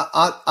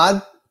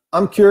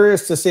 I'm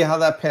curious to see how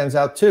that pans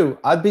out too.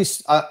 I'm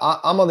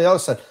on the other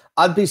side.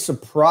 I'd be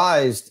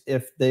surprised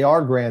if they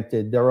are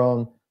granted their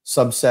own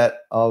subset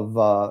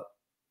of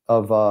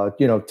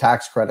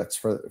tax credits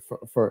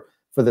for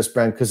this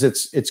brand, because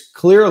it's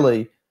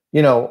clearly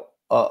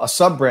a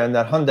sub brand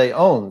that Hyundai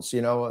owns.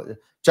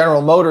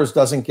 General Motors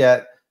doesn't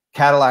get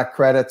Cadillac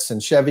credits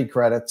and Chevy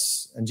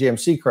credits and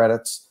GMC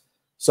credits,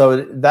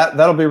 so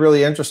that'll be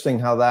really interesting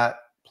how that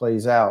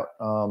plays out.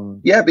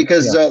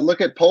 Because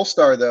look at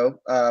Polestar though,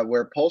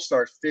 where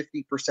Polestar's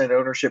 50%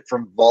 ownership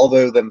from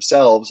Volvo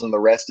themselves, and the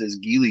rest is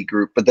Geely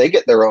Group, but they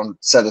get their own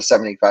set of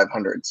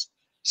 7500s.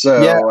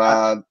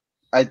 So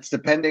it's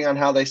depending on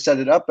how they set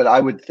it up, but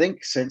I would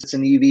think, since it's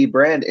an EV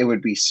brand, it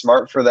would be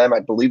smart for them. I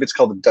believe it's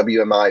called the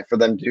WMI, for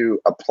them to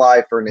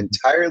apply for an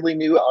entirely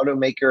new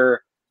automaker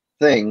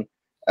thing.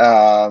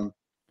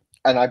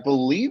 And I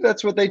believe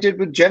that's what they did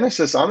with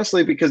Genesis,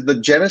 honestly, because the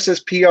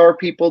Genesis PR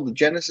people, the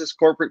Genesis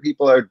corporate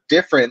people are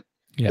different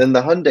than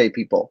the Hyundai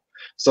people.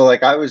 So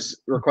like, I was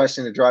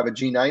requesting to drive a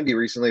G90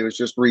 recently. It was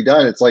just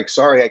redone. It's like,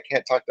 sorry, I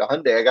can't talk to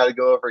Hyundai. I got to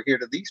go over here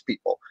to these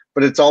people.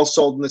 But it's all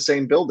sold in the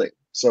same building.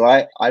 So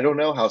I don't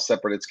know how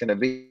separate it's going to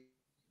be.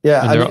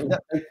 Yeah,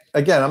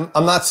 again,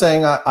 I'm not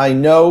saying I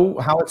know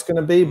how it's going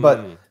to be,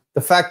 but the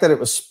fact that it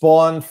was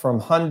spawned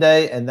from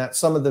Hyundai, and that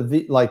some of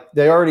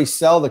they already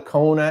sell the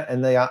Kona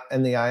and the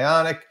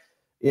Ioniq.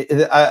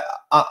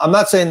 I'm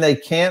not saying they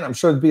can't. I'm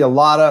sure there'd be a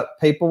lot of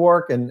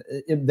paperwork, and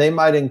they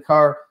might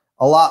incur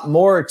a lot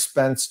more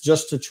expense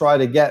just to try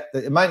to get.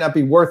 It might not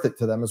be worth it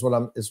to them, is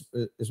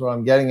what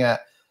I'm getting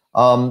at.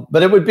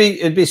 But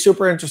it'd be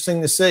super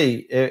interesting to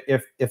see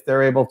if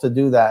they're able to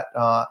do that.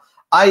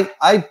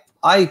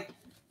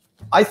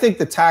 I think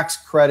the tax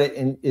credit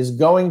is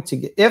going to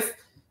get,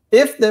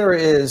 if there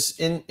is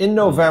in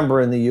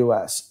November in the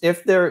U.S.,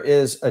 if there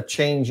is a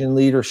change in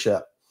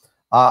leadership,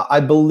 I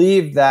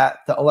believe that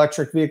the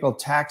electric vehicle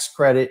tax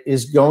credit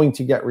is going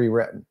to get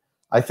rewritten.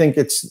 I think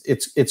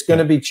it's going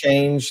to be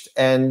changed,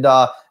 and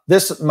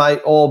this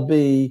might all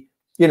be,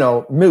 you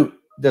know, moot.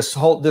 This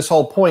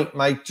whole point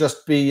might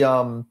just be,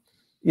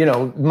 you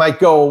know, might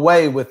go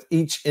away with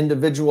each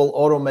individual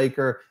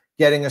automaker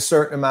getting a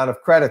certain amount of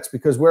credits,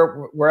 because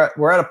we're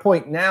at a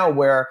point now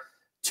where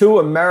two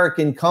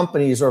American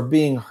companies are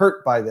being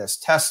hurt by this,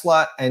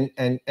 Tesla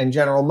and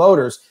General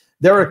Motors.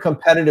 They're at a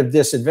competitive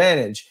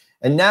disadvantage.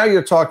 And now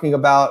you're talking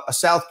about a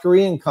South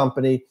Korean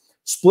company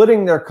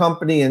splitting their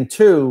company in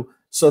two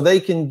so they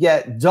can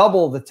get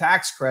double the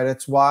tax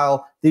credits,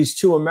 while these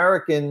two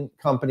American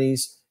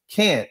companies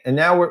can't. And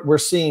now we're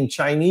seeing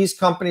Chinese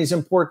companies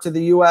import to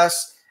the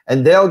US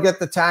and they'll get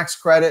the tax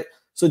credit.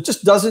 So it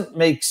just doesn't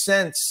make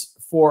sense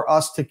for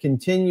us to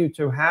continue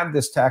to have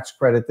this tax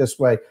credit this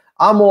way.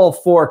 I'm all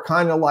for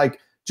kind of like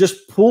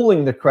just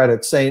pooling the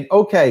credits, saying,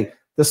 okay,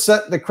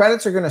 the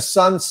credits are going to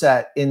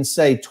sunset in,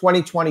 say,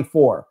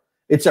 2024.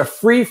 It's a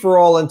free for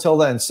all until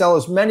then. Sell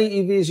as many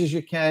EVs as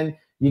you can.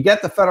 You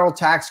get the federal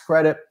tax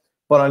credit.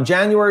 But on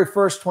January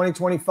 1st,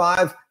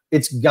 2025,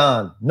 it's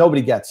gone.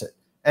 Nobody gets it.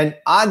 And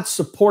I'd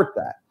support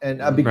that.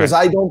 And because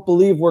I don't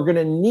believe we're going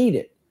to need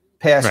it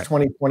past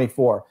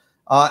 2024.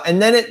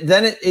 And then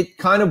it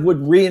kind of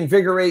would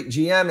reinvigorate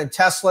GM and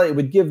Tesla. It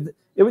would give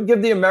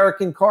the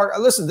American car.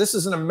 Listen, this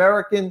is an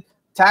American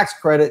tax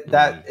credit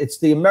that it's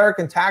the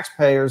American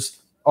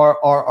taxpayers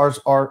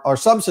are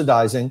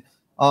subsidizing.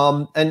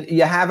 And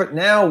you have it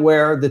now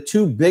where the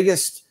two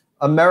biggest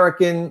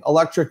American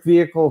electric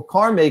vehicle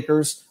car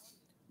makers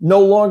no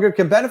longer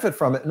can benefit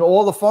from it, and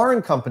all the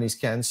foreign companies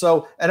can.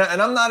 So, and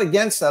I'm not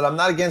against that. I'm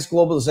not against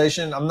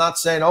globalization. I'm not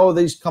saying, oh,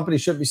 these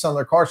companies shouldn't be selling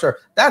their car share.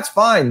 That's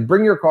fine.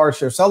 Bring your car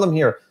share, sell them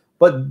here.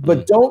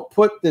 But don't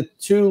put the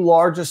two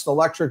largest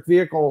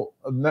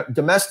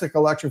domestic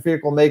electric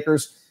vehicle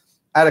makers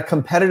at a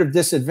competitive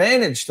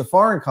disadvantage to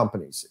foreign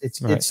companies.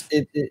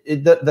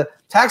 The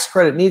tax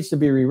credit needs to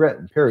be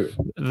rewritten, period.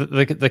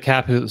 The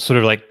cap is sort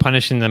of like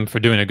punishing them for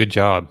doing a good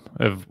job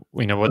of,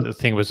 you know, what the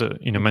thing was,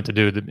 you know, meant to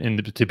do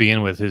to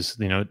begin with is,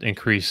 you know,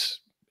 increase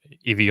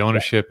EV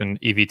ownership and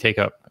EV take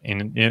up.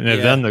 And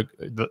they've done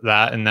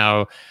that, and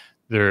now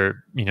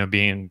they're, you know,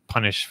 being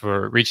punished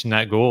for reaching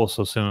that goal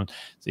so soon.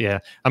 So, yeah,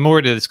 I'm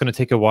worried that it's going to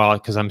take a while,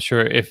 because I'm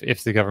sure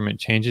if the government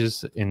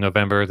changes in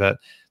November, that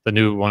the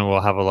new one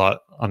will have a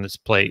lot on its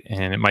plate,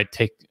 and it might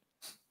take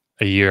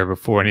a year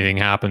before anything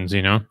happens,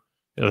 you know,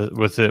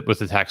 with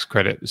the tax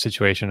credit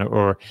situation.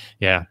 Or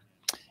I'd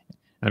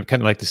kind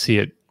of like to see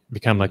it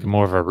become like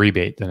more of a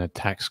rebate than a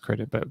tax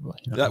credit. But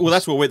you know,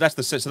 that's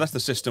the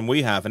system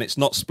we have, and it's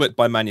not split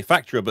by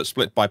manufacturer but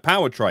split by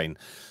powertrain.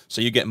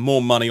 So you get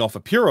more money off a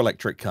pure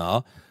electric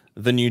car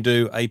than you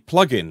do a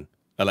plug-in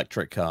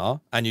electric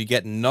car, and you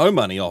get no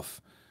money off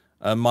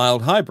a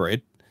mild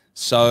hybrid.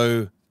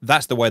 So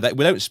that's the way that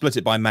we don't split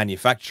it by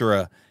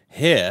manufacturer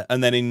here.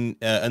 And then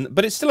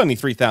but it's still only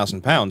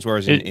 £3,000,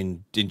 whereas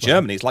in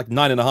Germany it's like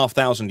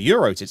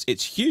 €9,500.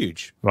 It's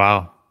huge.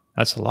 Wow,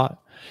 that's a lot.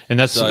 And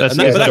that's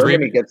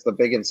Germany gets the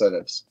big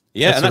incentives.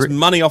 Yeah, and that's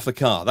money off the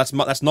car. That's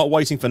not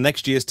waiting for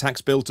next year's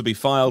tax bill to be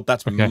filed.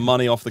 That's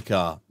money off the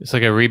car. It's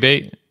like a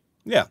rebate.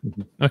 Yeah.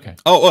 Okay.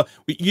 Oh,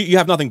 you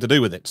have nothing to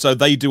do with it. So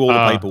they do all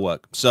the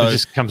paperwork. So it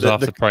just comes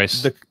off the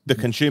price. The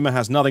consumer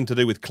has nothing to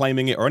do with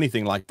claiming it or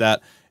anything like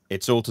that.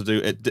 It's all to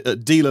do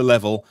at dealer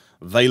level.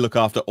 They look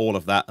after all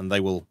of that, and they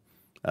will.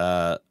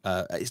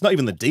 It's not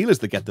even the dealers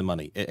that get the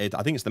money.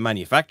 I think it's the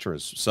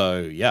manufacturers.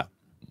 So yeah.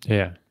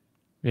 Yeah.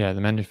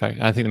 The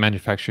manufacturer. I think the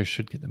manufacturers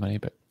should get the money,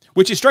 but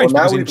which is strange.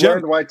 Well, now we've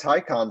learned why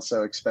Taycan's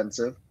so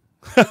expensive.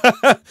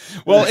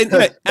 Well, in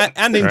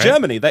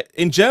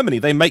Germany,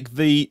 they make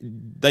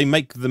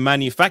the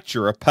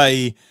manufacturer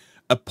pay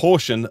a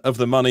portion of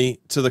the money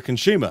to the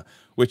consumer,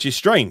 which is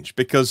strange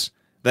because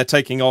they're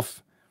taking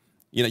off.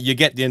 You know, you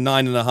get your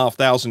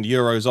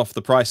 €9,500 off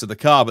the price of the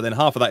car, but then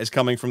half of that is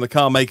coming from the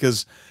car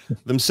makers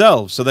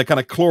themselves. So they're kind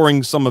of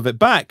clawing some of it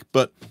back.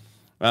 But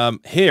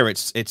here,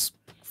 it's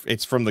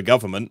from the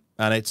government,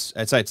 and it's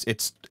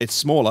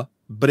smaller,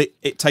 but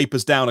it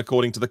tapers down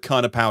according to the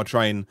kind of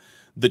powertrain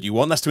that you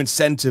want. That's to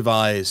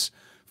incentivize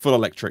full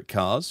electric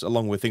cars,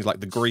 along with things like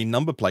the green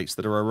number plates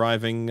that are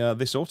arriving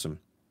this autumn.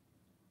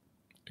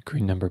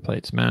 Green number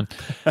plates, man.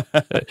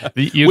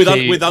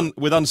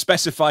 with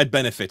unspecified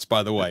benefits,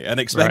 by the way, an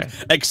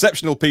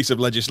exceptional piece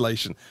of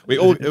legislation.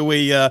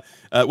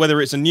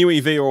 Whether it's a new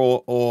EV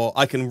or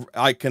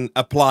I can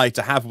apply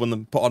to have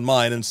one put on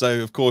mine, and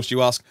so of course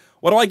you ask,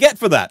 what do I get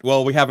for that?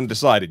 Well, we haven't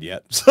decided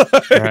yet. So,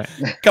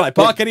 can I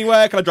park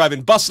anywhere? Can I drive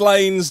in bus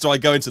lanes? Do I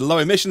go into low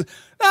emissions?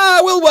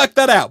 We'll work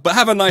that out, but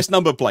have a nice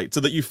number plate so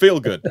that you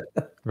feel good.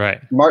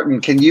 Right.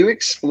 Martin, can you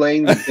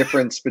explain the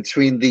difference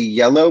between the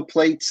yellow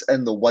plates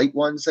and the white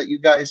ones that you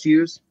guys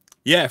use?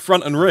 Yeah,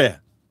 front and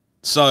rear.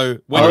 So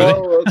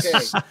when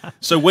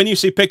so when you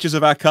see pictures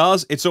of our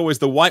cars, it's always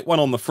the white one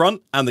on the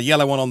front and the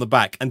yellow one on the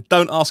back. And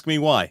don't ask me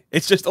why.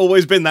 It's just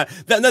always been that.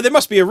 No, there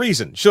must be a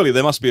reason. Surely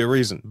there must be a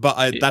reason.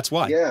 But that's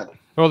why. Yeah.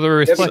 Well, they're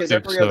reflective. Because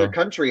every other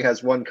country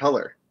has one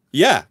color.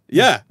 Yeah,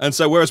 yeah. And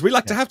so whereas we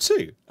like to have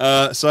two.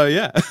 So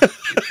yeah.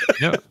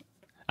 No,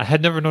 I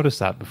had never noticed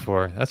that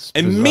before. That's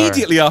bizarre.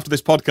 Immediately after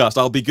this podcast,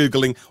 I'll be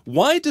Googling,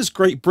 why does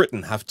Great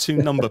Britain have two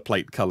number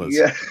plate colors?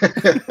 Yeah.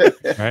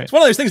 Right? It's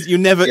one of those things that you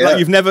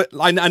never,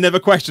 I never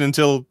question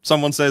until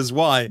someone says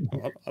why.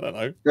 I don't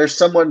know. There's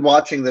someone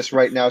watching this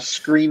right now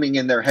screaming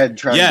in their head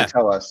trying to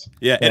tell us.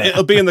 Yeah,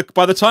 it'll be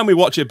by the time we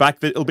watch it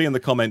back, it'll be in the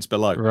comments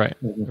below. Right,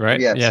 right.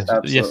 Yes,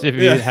 yes. If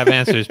you have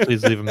answers,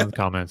 please leave them in the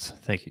comments.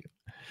 Thank you.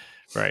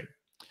 Right.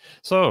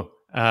 So,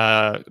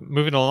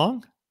 moving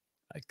along,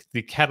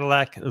 the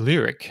Cadillac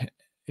Lyriq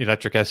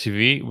electric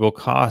SUV will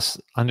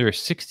cost under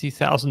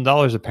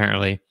 $60,000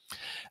 apparently.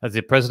 As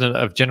the president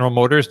of General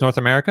Motors North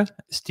America,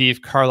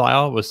 Steve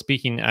Carlisle, was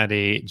speaking at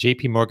a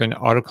JP Morgan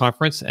auto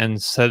conference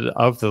and said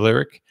of the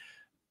Lyriq,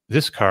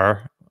 this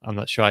car, I'm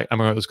not sure,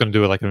 I was going to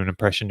do like an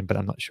impression, but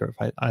I'm not sure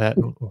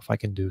if I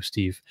can do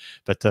Steve,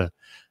 but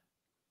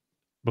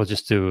we'll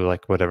just do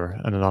like whatever,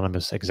 an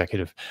anonymous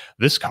executive.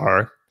 This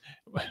car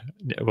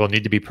will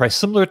need to be priced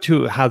similar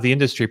to how the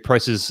industry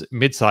prices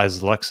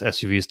mid-size Lux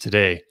SUVs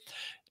today.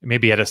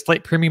 Maybe at a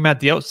slight premium at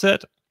the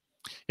outset.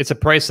 It's a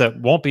price that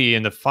won't be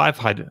in the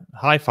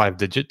high five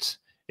digits.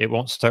 It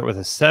won't start with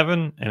a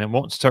 7 and it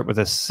won't start with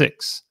a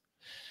 6.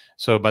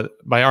 So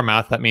by our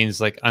math, that means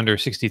like under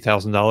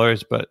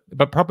 $60,000,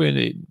 but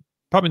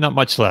probably not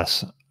much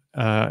less.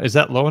 Is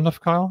that low enough,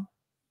 Kyle?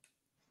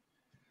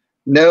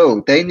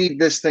 No, they need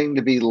this thing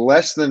to be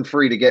less than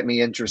free to get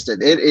me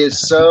interested. It is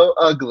so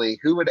ugly.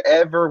 Who would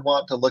ever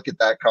want to look at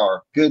that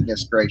car?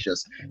 Goodness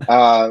gracious.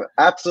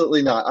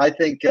 Absolutely not. I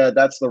think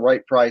that's the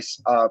right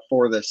price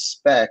for the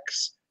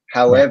specs.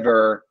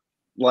 However,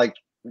 like,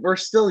 we're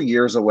still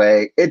years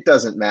away. It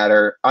doesn't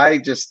matter. I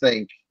just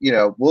think,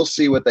 we'll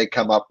see what they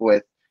come up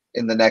with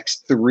in the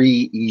next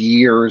 3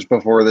 years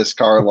before this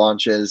car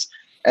launches.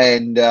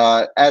 And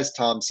as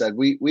Tom said,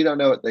 we don't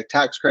know what the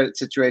tax credit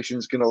situation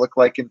is going to look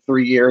like in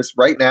 3 years.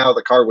 Right now,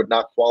 the car would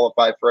not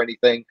qualify for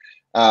anything,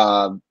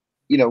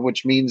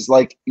 which means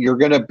like you're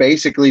going to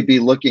basically be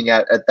looking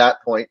at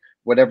that point,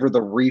 whatever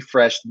the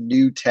refreshed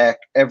new tech,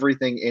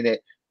 everything in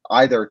it,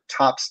 either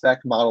top spec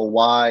Model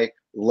Y,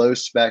 low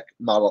spec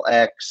Model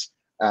X,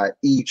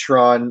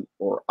 e-tron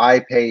or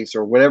I-Pace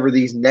or whatever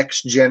these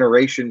next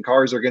generation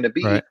cars are going to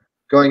be,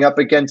 going up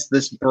against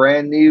this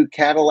brand new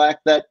Cadillac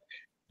that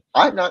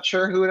I'm not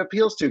sure who it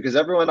appeals to, because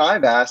everyone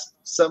I've asked,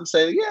 some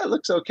say, yeah, it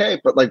looks okay,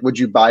 but like, would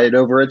you buy it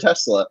over a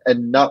Tesla?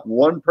 And not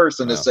one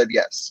person has said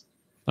yes.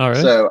 All right.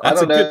 So I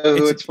don't know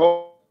who it's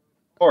for.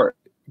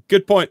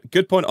 Good point.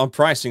 Good point on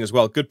pricing as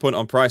well. Good point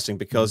on pricing,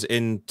 because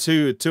in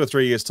two or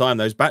 3 years' time,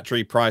 those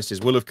battery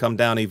prices will have come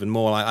down even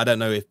more. I don't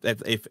know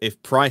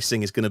if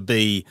pricing is going to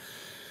be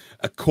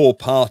a core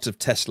part of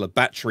Tesla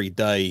Battery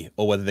Day,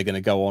 or whether they're going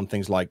to go on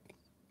things like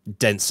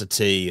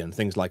density and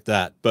things like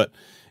that. But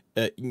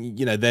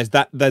there's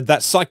that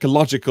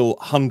psychological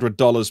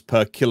 $100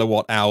 per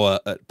kilowatt hour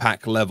at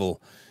pack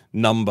level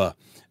number,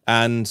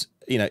 and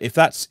if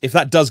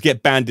that does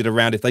get bandied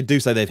around, if they do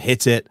say they've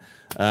hit it,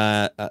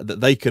 that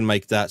they can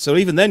make that. So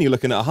even then, you're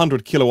looking at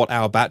 100 kilowatt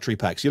hour battery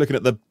packs. You're looking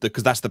at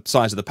because that's the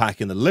size of the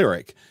pack in the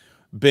Lyriq,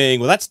 being,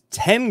 well, that's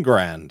 10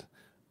 grand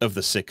of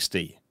the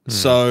 60.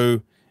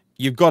 So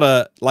you've got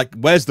to, like,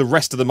 where's the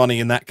rest of the money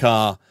in that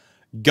car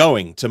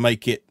going to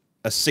make it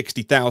a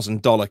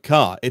 $60,000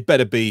 car? It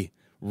better be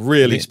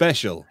really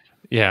special,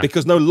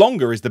 because no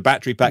longer is the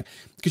battery pack,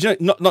 because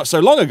not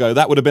so long ago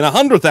that would have been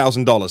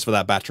 $100,000 for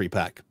that battery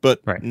pack,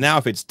 but now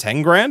if it's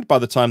 10 grand by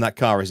the time that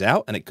car is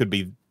out, and it could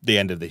be the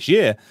end of this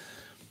year,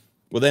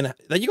 well then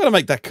you got to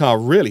make that car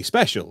really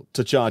special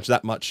to charge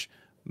that much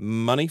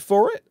money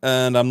for it,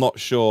 and I'm not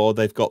sure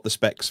they've got the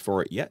specs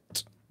for it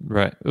yet.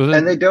 Right.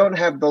 And they don't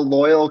have the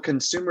loyal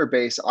consumer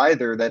base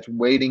either that's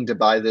waiting to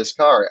buy this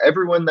car.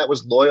 Everyone that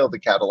was loyal to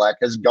Cadillac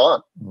has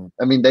gone.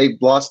 I mean, they've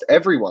lost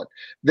everyone.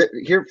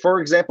 Here, for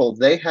example,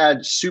 they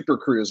had Super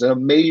Cruise, an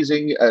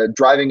amazing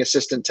driving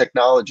assistant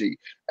technology.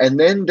 And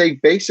then they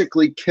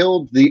basically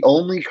killed the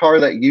only car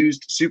that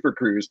used Super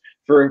Cruise.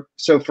 For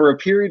a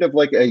period of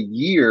like a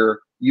year,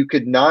 you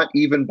could not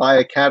even buy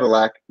a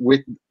Cadillac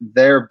with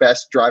their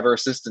best driver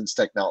assistance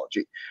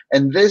technology.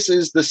 And this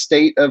is the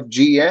state of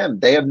GM.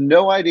 They have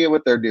no idea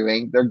what they're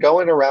doing. They're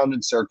going around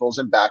in circles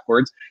and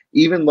backwards.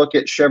 Even look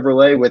at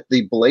Chevrolet with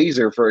the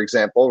Blazer, for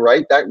example,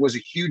 right? That was a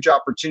huge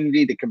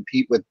opportunity to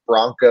compete with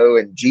Bronco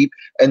and Jeep,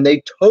 and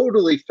they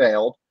totally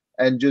failed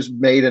and just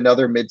made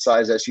another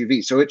midsize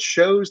SUV. So it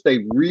shows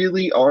they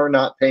really are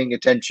not paying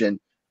attention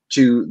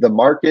to the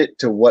market,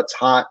 to what's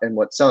hot and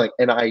what's selling.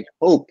 And I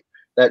hope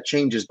that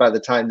changes by the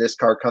time this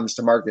car comes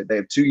to market. They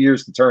have 2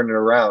 years to turn it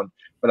around.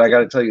 But I got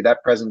to tell you,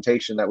 that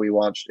presentation that we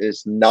watched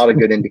is not a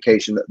good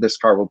indication that this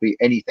car will be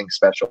anything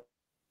special.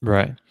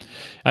 Right.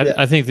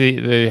 I think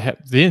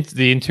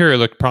the interior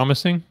looked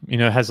promising.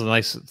 It has a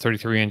nice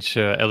 33-inch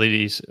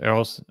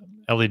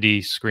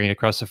LED screen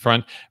across the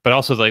front, but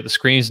also like the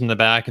screens in the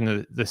back,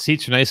 and the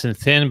seats are nice and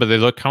thin, but they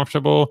look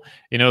comfortable.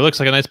 You know, it looks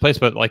like a nice place,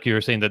 but like you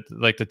were saying, that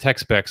like the tech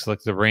specs,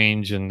 like the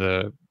range and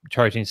the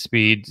charging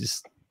speed,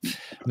 just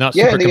not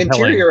Yeah, super and the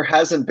compelling. interior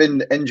hasn't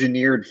been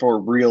engineered for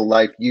real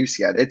life use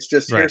yet. It's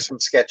just here's some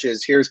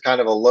sketches, here's kind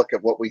of a look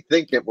at what we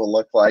think it will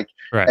look like,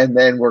 and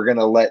then we're going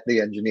to let the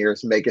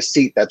engineers make a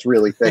seat that's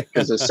really thick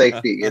because of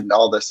safety and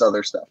all this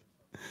other stuff.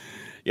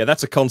 Yeah,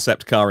 that's a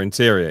concept car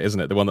interior, isn't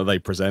it? The one that they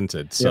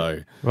presented. So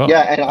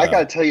yeah, and I got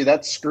to tell you,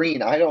 that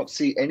screen, I don't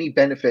see any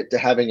benefit to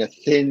having a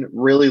thin,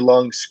 really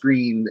long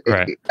screen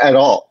at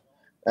all.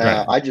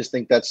 I just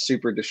think that's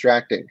super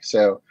distracting.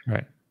 So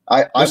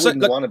I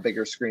wouldn't want a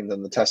bigger screen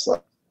than the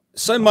Tesla.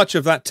 So much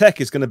of that tech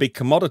is going to be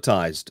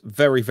commoditized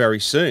very, very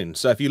soon.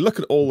 So if you look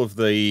at all of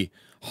the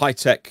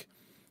high-tech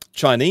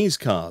Chinese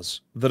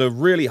cars that are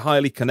really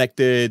highly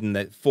connected, and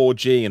they're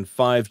 4G and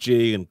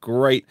 5G and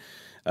great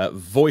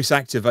voice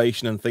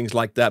activation and things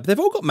like that, but they've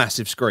all got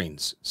massive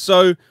screens.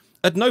 So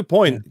at no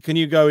point can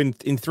you go in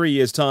 3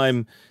 years'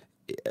 time,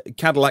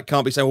 Cadillac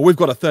can't be saying, well, we've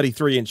got a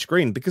 33-inch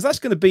screen, because that's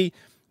going to be,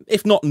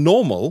 if not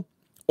normal,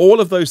 all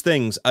of those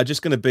things are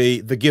just going to be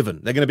the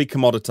given. They're going to be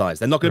commoditized.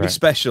 They're not going to be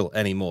special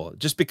anymore,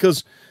 just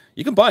because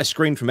you can buy a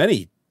screen from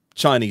any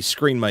Chinese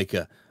screen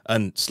maker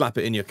and slap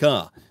it in your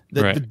car.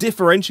 The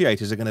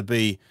differentiators are going to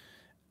be,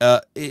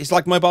 it's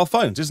like mobile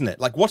phones, isn't it?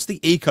 Like, what's the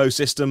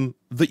ecosystem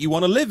that you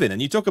want to live in?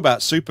 And you talk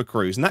about Super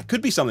Cruise, and that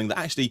could be something that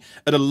actually,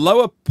 at a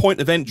lower point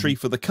of entry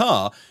for the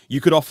car, you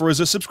could offer as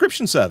a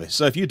subscription service.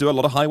 So if you do a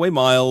lot of highway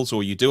miles,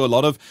 or you do a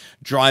lot of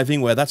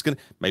driving where that's going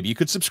to, maybe you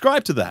could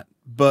subscribe to that,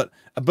 but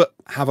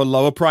have a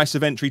lower price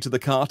of entry to the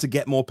car to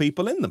get more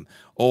people in them.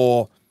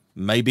 Or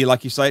maybe,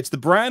 like you say, it's the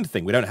brand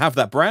thing. We don't have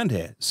that brand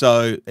here.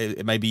 So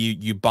maybe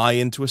you buy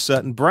into a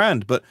certain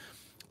brand. But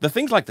the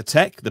things like the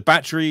tech, the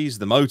batteries,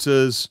 the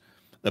motors,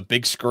 the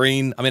big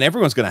screen, I mean,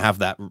 everyone's going to have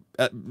that.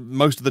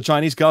 Most of the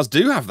Chinese cars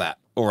do have that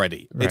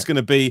already. It's going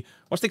to be,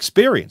 what's the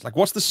experience? Like,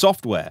 what's the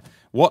software?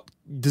 What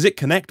does it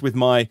connect with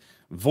my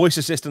voice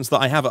assistants that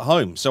I have at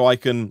home, so I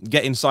can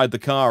get inside the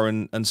car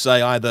and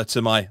say either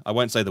to my, I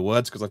won't say the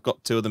words because I've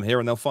got two of them here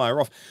and they'll fire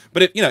off.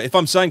 But if, you know, if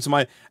I'm saying to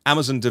my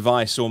Amazon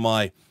device or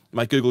my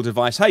Google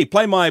device, hey,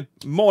 play my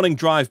morning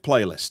drive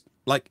playlist.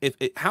 Like,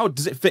 how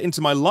does it fit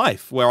into my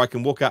life, where I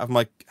can walk out of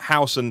my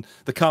house and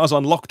the car's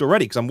unlocked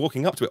already because I'm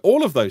walking up to it?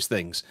 All of those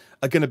things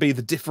are going to be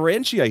the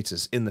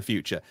differentiators in the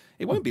future.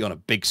 It won't be on a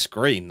big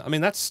screen. I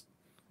mean, that's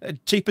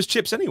cheap as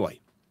chips anyway.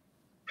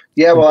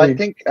 Yeah, well, I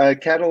think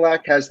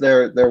Cadillac has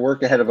their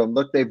work ahead of them.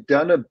 Look, they've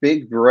done a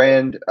big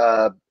brand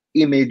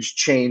image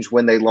change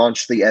when they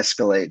launched the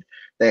Escalade.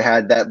 They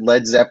had that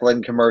Led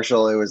Zeppelin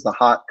commercial. It was the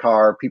hot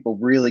car. People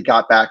really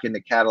got back into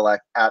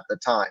Cadillac at the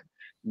time.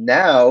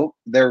 Now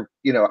they're,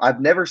 you know, I've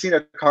never seen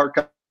a car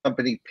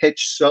company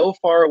pitch so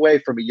far away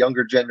from a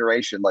younger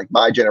generation, like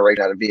my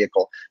generation, out of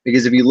vehicle.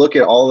 Because if you look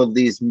at all of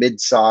these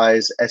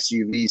mid-size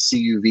SUV,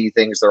 CUV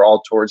things, they're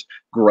all towards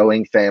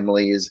growing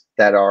families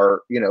that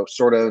are, you know,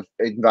 sort of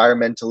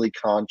environmentally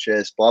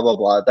conscious, blah, blah,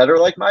 blah, that are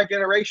like my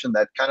generation,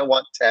 that kind of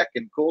want tech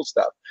and cool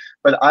stuff.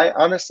 But I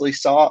honestly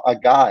saw a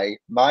guy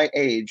my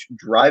age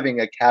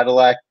driving a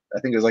Cadillac, I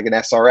think it was like an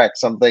SRX,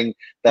 something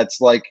that's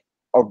like,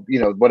 you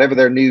know, whatever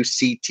their new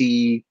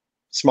CT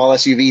small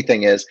SUV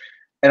thing is.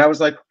 And I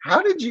was like,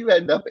 how did you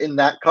end up in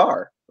that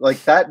car?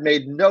 Like, that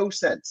made no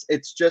sense.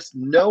 It's just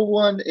no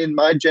one in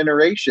my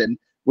generation,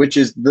 which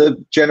is the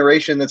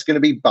generation that's going to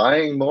be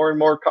buying more and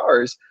more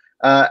cars,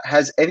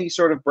 has any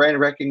sort of brand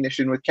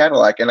recognition with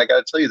Cadillac. And I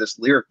got to tell you, this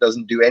Lyriq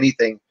doesn't do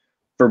anything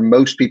for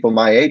most people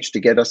my age to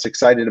get us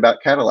excited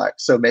about Cadillac.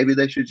 So maybe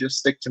they should just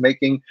stick to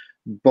making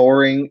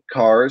boring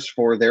cars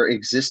for their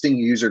existing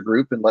user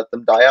group and let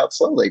them die out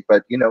slowly.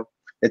 But, you know,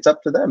 it's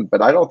up to them.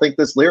 But I don't think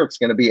this Lyriq's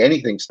going to be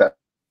anything special.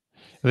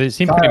 They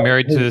seem pretty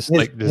married to this.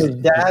 His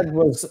dad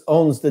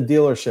owns the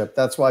dealership.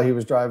 That's why he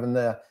was driving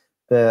that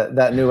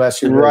new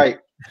SUV. Right.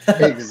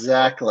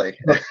 Exactly.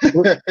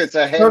 It's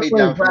a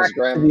hand-me-down from his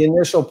grandma. The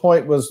initial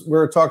point was, we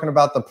were talking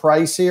about the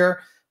price here.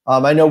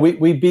 I know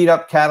we beat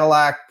up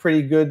Cadillac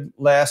pretty good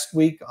last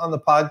week on the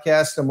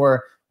podcast, and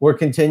we're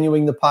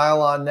continuing the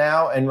pile on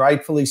now, and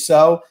rightfully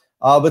so.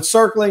 But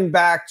circling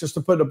back, just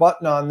to put a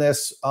button on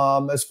this,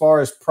 as far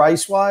as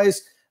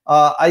price-wise,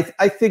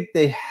 I think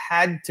they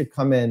had to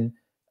come in,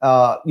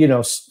 you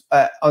know,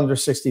 under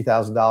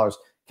 $60,000.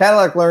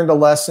 Cadillac learned a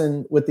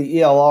lesson with the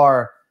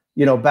ELR,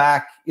 you know,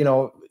 back, you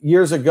know,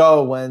 years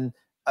ago, when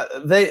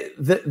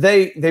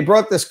they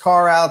brought this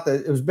car out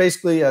that it was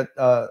basically a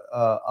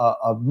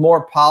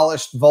more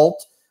polished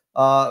Volt,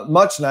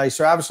 much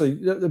nicer. Obviously,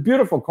 the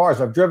beautiful cars.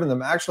 I've driven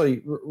them.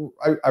 Actually,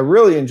 I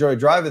really enjoy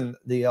driving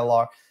the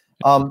ELR.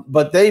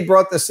 But they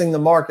brought this thing to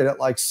market at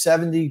like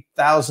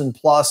 70,000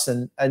 plus,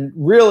 and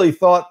really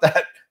thought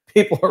that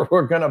people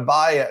were going to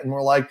buy it, and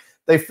were like,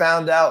 they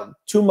found out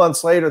 2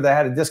 months later they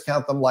had to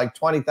discount them like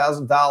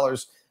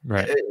 $20,000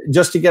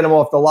 just to get them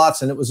off the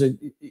lots, and it was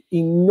an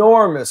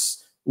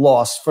enormous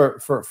loss for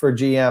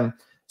GM.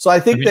 So I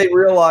think they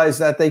realized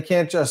that they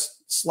can't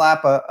just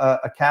slap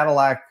a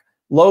Cadillac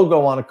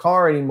logo on a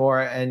car anymore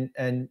and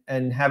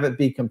have it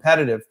be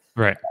competitive.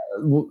 Right.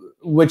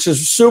 Which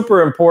is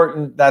super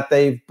important that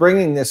they're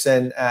bringing this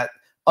in at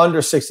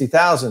under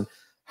 60,000.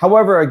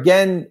 However,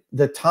 again,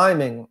 the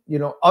timing,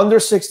 under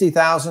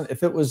 60,000,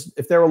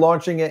 if they were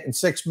launching it in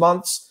 6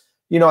 months,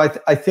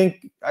 I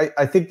think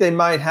they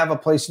might have a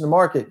place in the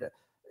market.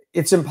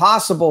 It's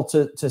impossible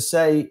to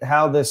say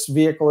how this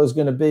vehicle is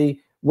going to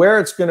be, where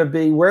it's going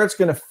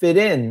to fit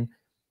in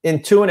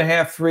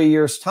 2.5, 3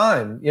 years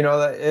time.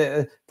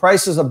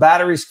 Prices of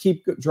batteries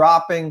keep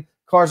dropping.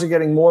 Cars are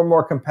getting more and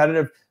more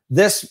competitive.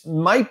 This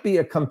might be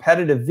a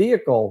competitive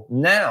vehicle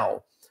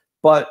now,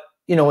 but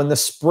in the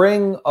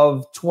spring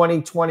of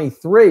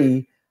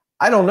 2023,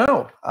 I don't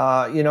know.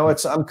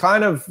 I'm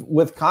kind of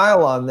with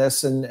Kyle on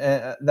this, and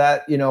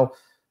that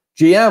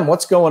GM,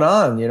 what's going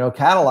on?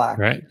 Cadillac,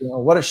 right.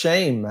 What a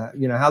shame.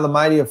 How the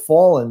mighty have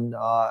fallen,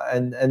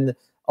 and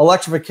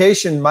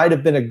electrification might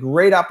have been a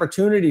great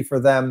opportunity for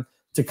them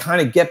to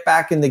kind of get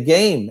back in the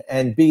game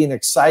and be an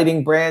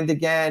exciting brand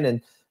again,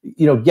 and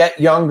get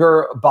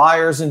younger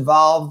buyers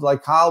involved,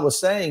 like Kyle was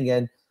saying.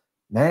 And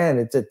man,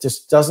 it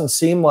just doesn't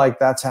seem like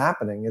that's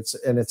happening. It's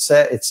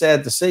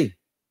sad to see.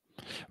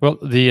 Well,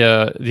 the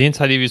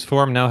Inside EVs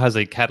forum now has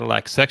a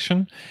Cadillac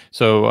section,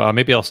 so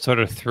maybe I'll start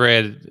a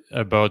thread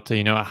about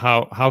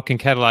how can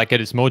Cadillac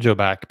get its mojo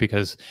back,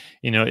 because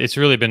it's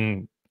really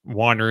been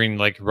wandering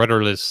like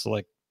rudderless,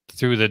 like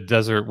through the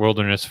desert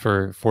wilderness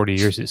for 40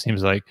 years. It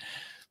seems like.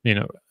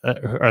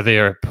 Are they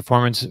a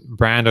performance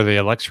brand? Are they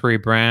a luxury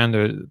brand?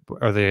 Or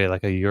are they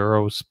like a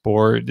Euro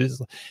sport?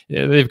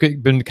 They've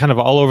been kind of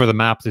all over the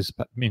map this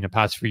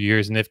past few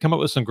years, and they've come up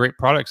with some great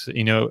products.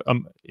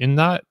 In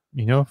that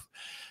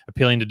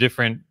appealing to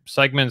different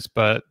segments,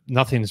 but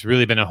nothing's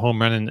really been a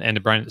home run. And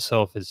the brand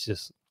itself is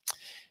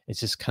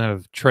just kind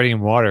of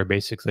treading water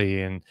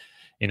basically. And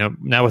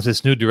now with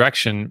this new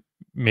direction,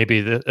 maybe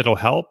it'll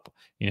help.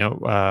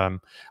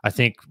 I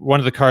think one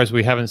of the cars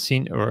we haven't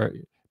seen, or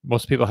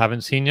most people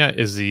haven't seen yet,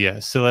 is the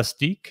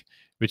Celestiq,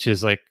 which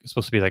is like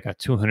supposed to be like a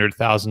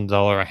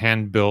 $200,000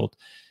 hand built.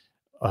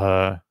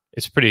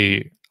 It's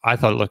pretty. I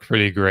thought it looked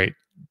pretty great,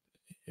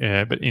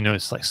 but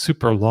it's like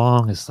super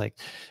long. It's like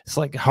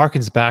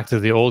harkens back to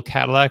the old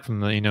Cadillac from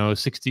the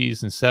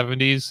 60s and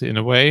 70s in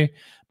a way,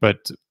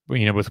 but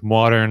with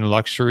modern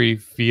luxury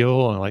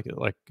feel, and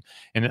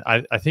and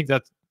I think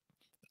that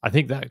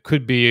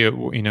could be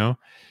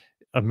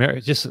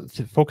just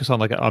to focus on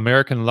like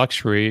American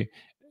luxury.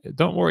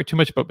 Don't worry too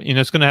much about,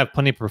 it's going to have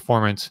plenty of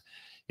performance.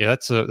 Yeah,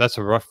 that's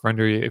a rough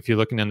render. If you're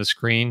looking on the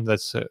screen,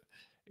 that's a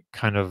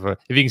kind of if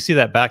you can see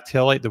that back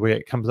tail light, the way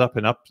it comes up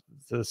and up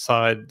the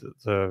side,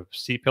 the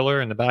C pillar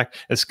in the back,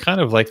 it's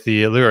kind of like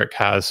the Lyriq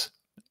has.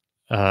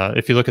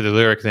 If you look at the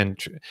Lyriq, then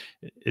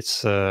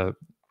it's a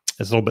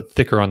little bit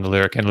thicker on the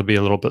Lyriq, and it'll be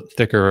a little bit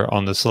thicker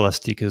on the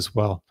Celestiq as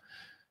well.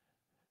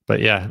 But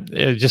yeah,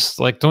 just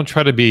like don't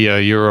try to be a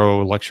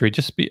Euro luxury,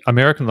 just be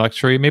American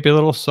luxury, maybe a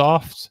little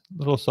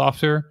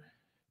softer.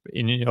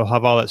 And you'll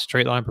have all that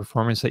straight line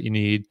performance that you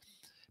need,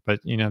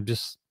 but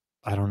just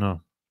I don't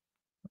know.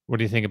 What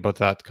do you think about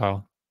that,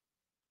 Kyle?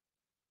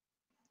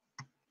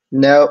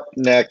 No,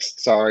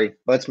 next. Sorry,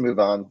 let's move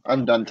on.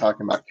 I'm done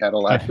talking about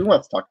Cadillac. Who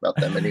wants to talk about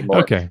them anymore?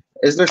 Okay.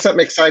 Is there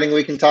something exciting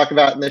we can talk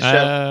about in this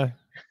show?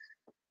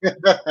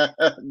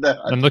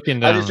 No, I'm looking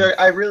down.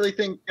 I really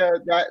think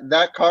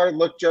that car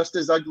looked just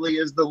as ugly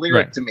as the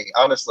Lyriq to me.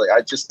 Honestly,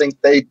 I just think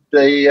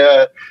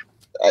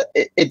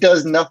it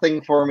does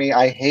nothing for me.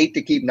 I hate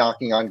to keep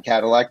knocking on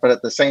Cadillac, but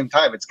at the same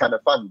time, it's kind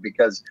of fun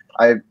because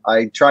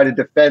I try to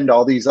defend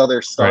all these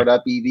other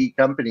startup EV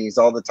companies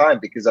all the time,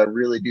 because I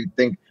really do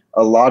think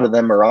a lot of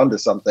them are onto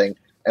something.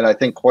 And I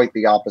think quite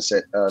the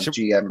opposite of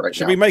GM right now.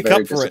 Should we make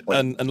up for it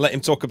and let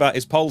him talk about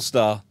his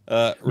Polestar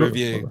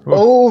review?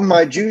 Oh,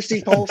 my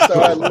juicy Polestar!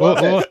 I love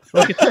it.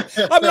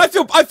 I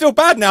mean, I feel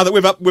bad now that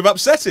we've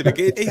upset him.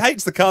 He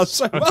hates the cars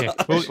so much.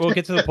 Okay, we'll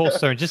get to the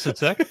Polestar in just a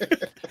sec.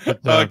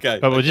 But,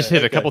 but we'll just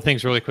hit a couple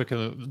things really quick.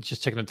 And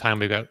just checking the time,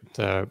 we've got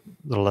a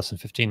little less than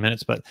 15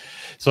 minutes. But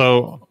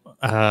so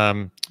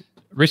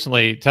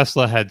recently,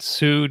 Tesla had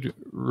sued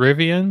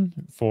Rivian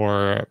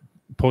for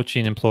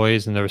poaching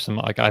employees, and there was some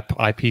like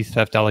IP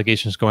theft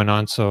allegations going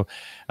on. So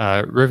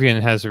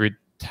Rivian has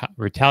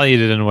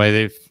retaliated in a way.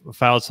 They've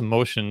filed some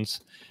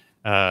motions,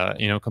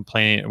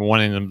 complaining,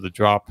 wanting them to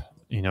drop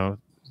the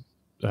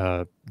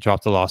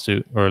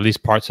lawsuit, or at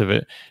least parts of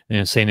it,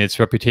 saying its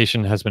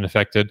reputation has been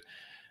affected.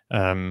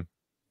 Let's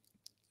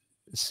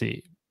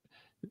see.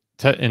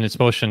 In its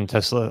motion,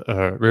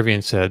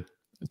 Rivian said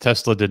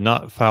Tesla did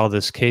not file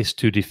this case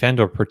to defend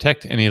or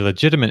protect any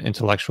legitimate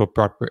intellectual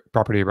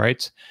property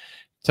rights.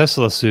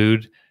 Tesla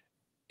sued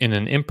in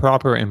an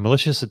improper and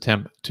malicious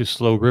attempt to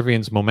slow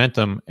Rivian's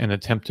momentum and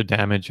attempt to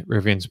damage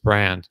Rivian's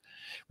brand,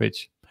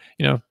 which,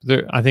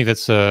 I think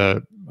that's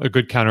a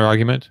good counter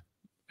argument.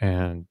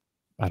 And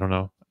I don't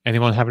know.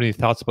 Anyone have any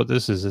thoughts about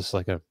this? Is this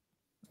like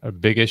a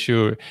big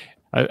issue?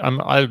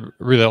 I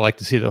really like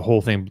to see the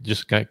whole thing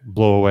just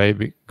go away,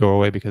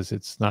 because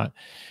it's not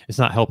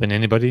helping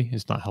anybody.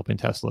 It's not helping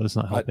Tesla. It's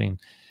not helping.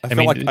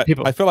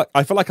 I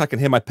feel like I can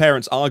hear my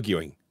parents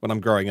arguing when I'm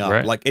growing up.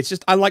 Right. Like, it's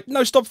just, I'm like,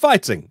 no, stop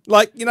fighting.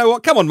 Like, you know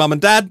what? Come on, mum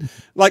and dad.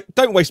 Like,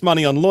 don't waste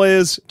money on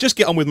lawyers. Just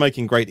get on with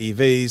making great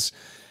EVs.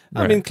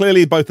 I mean,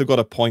 clearly both have got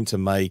a point to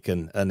make,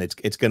 and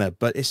it's gonna.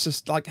 But it's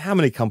just like, how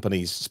many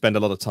companies spend a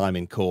lot of time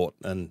in court,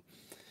 and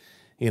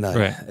you know,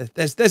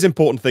 there's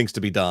important things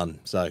to be done.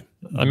 So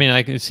I mean,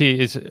 I can see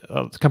it's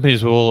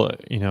companies will,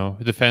 you know,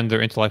 defend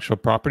their intellectual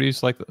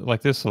properties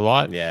like this a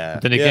lot. Yeah.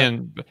 But then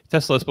again,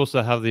 Tesla is supposed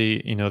to have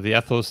the, you know, the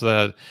ethos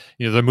that,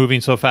 you know, they're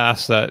moving so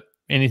fast that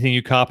anything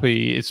you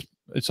copy,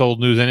 it's old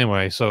news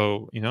anyway.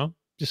 So, you know,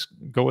 just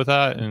go with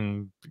that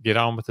and get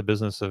on with the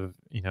business of,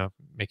 you know,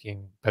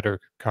 making better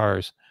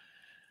cars.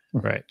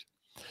 Right.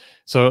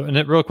 So, and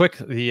then real quick,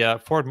 the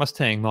Ford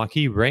Mustang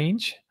Mach-E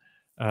range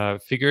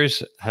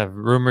figures have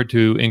rumored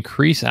to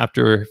increase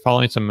after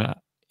following some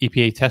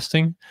EPA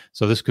testing.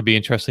 So this could be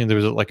interesting. There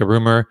was like a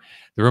rumor.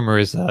 The rumor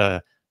is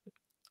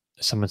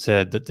someone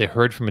said that they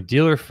heard from a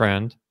dealer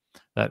friend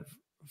that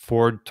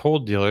Ford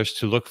told dealers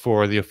to look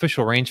for the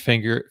official range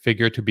figure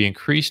to be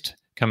increased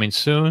coming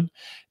soon,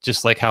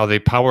 just like how the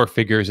power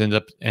figures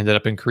ended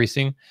up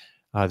increasing.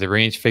 The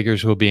range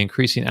figures will be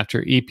increasing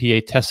after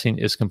EPA testing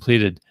is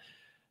completed.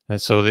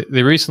 And so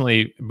they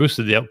recently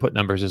boosted the output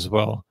numbers as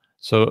well.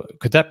 So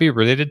could that be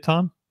related,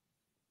 Tom?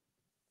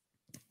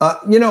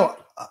 You know,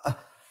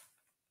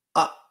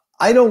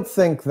 I don't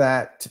think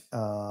that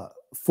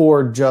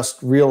Ford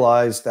just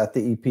realized that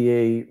the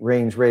EPA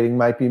range rating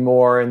might be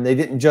more, and they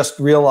didn't just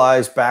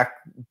realize back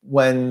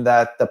when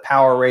that the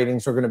power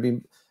ratings were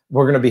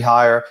going to be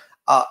higher.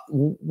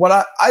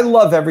 What I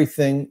love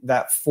everything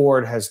that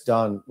Ford has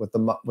done with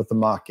the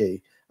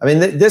Mach-E. I mean,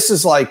 this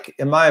is like,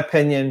 in my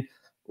opinion,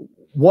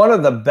 one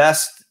of the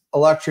best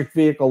electric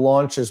vehicle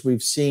launches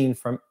we've seen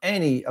from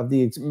any of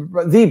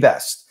the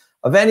best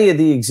of any of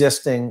the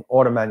existing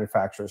auto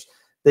manufacturers.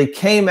 They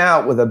came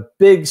out with a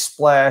big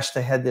splash.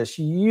 They had this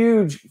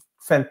huge,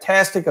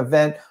 fantastic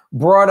event,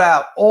 brought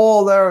out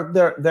all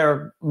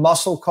their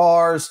muscle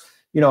cars,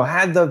 you know,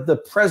 had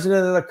the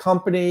president of the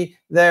company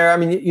there. I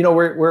mean, you know,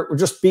 we're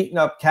just beating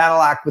up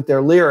Cadillac with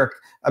their Lyriq.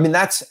 I mean,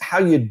 that's how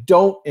you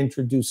don't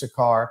introduce a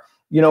car,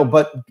 you know,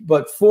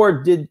 but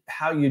Ford did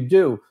how you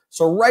do.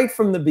 So right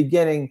from the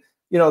beginning,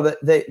 you know,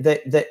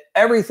 that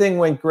everything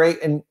went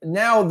great. And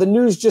now the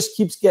news just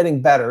keeps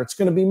getting better. It's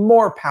going to be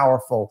more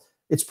powerful.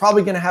 It's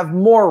probably going to have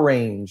more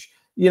range.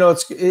 You know,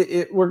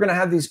 we're going to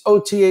have these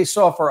OTA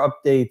software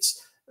updates.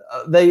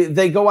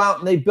 They go out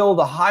and they build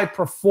a high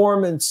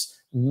performance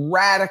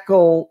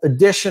radical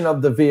edition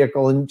of the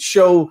vehicle and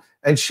show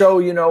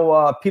you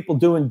know, people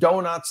doing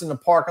donuts in the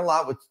parking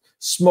lot with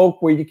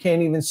smoke where you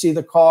can't even see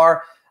the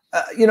car.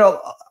 You know,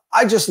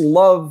 I just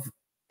love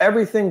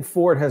everything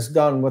Ford has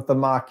done with the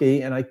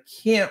Mach-E, and I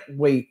can't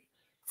wait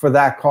for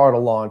that car to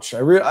launch.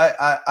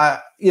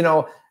 You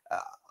know,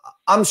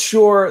 I'm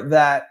sure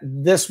that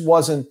this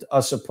wasn't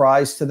a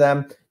surprise to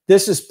them.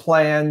 This is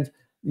planned.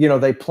 You know,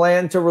 they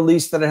planned to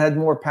release that it had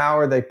more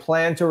power. They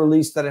planned to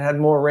release that it had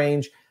more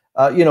range.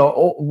 You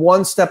know,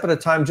 one step at a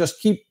time. Just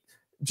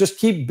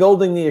keep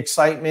building the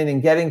excitement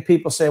and getting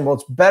people saying, "Well,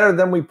 it's better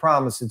than we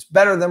promised. It's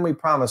better than we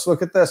promised.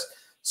 Look at this."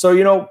 So,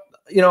 you know,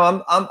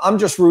 I'm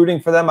just rooting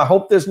for them. I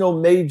hope there's no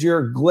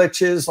major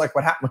glitches like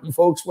what happened with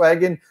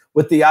Volkswagen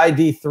with the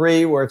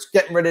ID3, where it's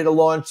getting ready to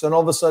launch, and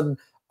all of a sudden,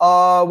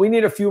 we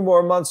need a few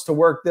more months to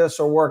work this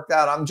or work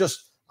that.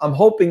 I'm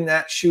hoping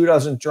that shoe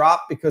doesn't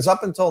drop, because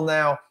up until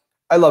now,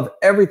 I love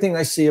everything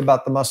I see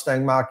about the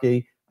Mustang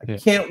Mach-E. I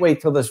can't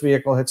wait till this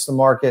vehicle hits the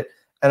market,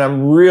 and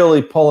I'm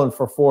really pulling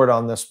for Ford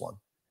on this one.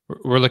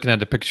 We're looking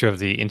at a picture of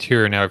the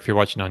interior now. If you're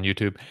watching on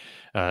YouTube,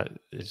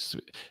 it's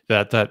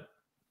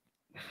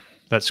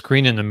that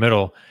screen in the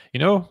middle.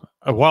 You know,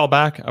 a while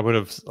back, I would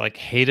have like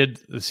hated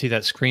to see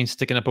that screen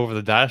sticking up over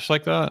the dash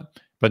like that.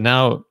 But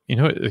now, you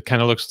know, it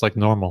kind of looks like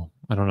normal.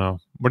 I don't know.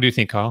 What do you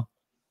think, Kyle?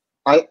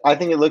 I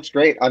think it looks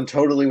great. I'm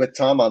totally with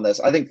Tom on this.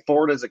 I think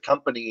Ford as a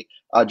company,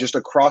 just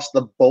across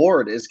the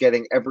board, is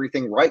getting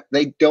everything right.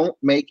 They don't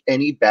make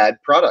any bad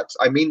products.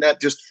 I mean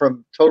that just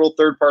from total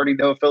third party,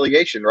 no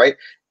affiliation, right?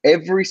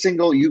 Every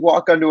single, you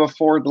walk onto a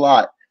Ford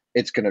lot,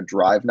 it's going to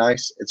drive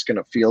nice. It's going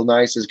to feel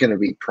nice. It's going to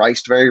be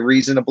priced very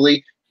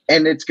reasonably,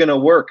 and it's going to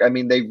work. I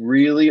mean, they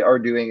really are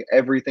doing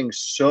everything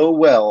so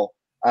well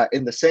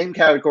in the same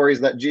categories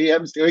that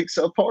GM's doing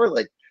so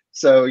poorly.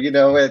 So, you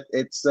know,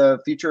 it's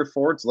future of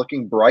Ford's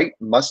looking bright.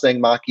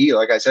 Mustang Mach-E,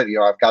 like I said, you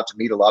know, I've got to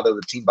meet a lot of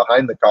the team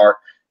behind the car.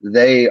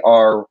 They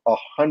are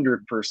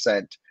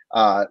 100%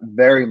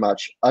 very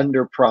much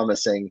under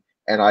promising,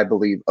 and I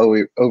believe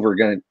going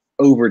to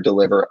over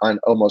deliver on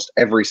almost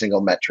every single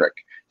metric.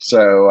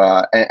 So,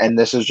 and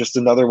this is just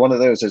another one of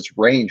those. It's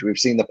range. We've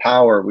seen the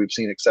power. We've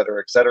seen et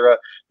cetera, et cetera.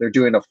 They're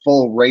doing a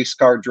full race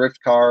car, drift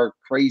car,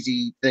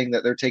 crazy thing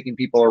that they're taking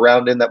people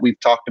around in that we've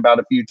talked about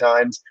a few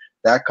times.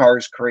 That car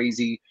is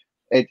crazy.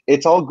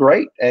 It's all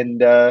great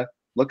and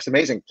looks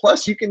amazing.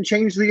 Plus, you can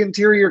change the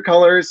interior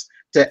colors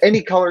to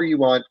any color you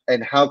want.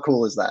 And how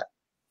cool is that?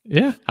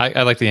 Yeah,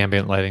 I like the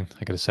ambient lighting.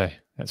 I gotta say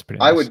that's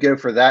pretty. I Nice. would go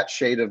for that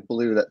shade of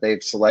blue that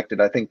they've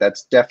selected. I think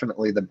that's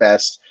definitely the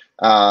best.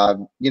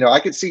 I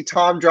could see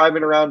Tom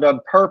driving around on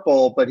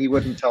purple, but he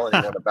wouldn't tell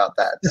anyone about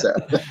that.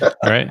 So,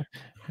 Right,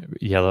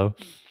 yellow.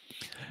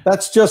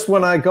 That's just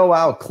when I go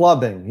out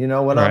clubbing, when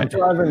I'm Right.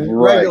 driving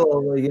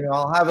regularly,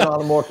 I'll have it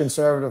on a more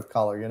conservative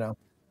color.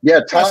 yeah,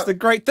 That's Tom. the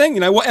great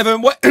thing,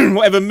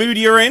 whatever mood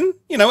you're in,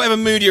 whatever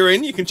mood you're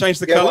in, you can change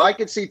the Yeah, color. well, I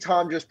could see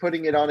Tom just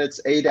putting it on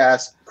its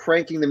ADAS,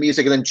 cranking the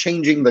music, and then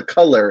changing the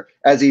color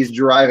as he's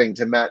driving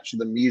to match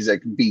the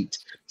music beat.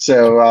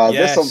 So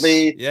Yes, this will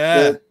be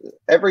yeah.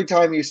 every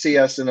time you see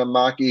us in a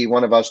Mach-E,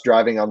 one of us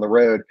driving on the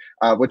road,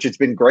 which it's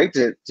been great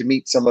to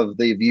meet some of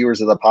the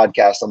viewers of the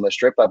podcast on the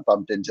strip. I've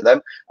bumped into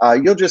them.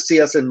 You'll just see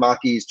us in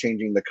Mach-E's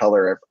changing the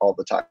color all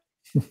the time.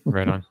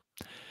 Right on.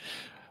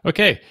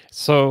 Okay,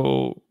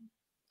 so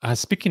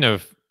speaking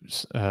of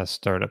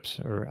startups,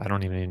 or I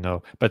don't even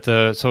know, but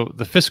the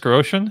Fisker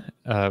Ocean,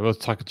 we'll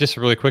talk just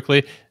really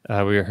quickly.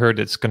 We heard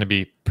it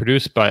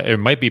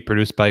might be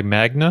produced by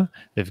Magna.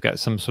 They've got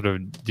some sort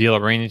of deal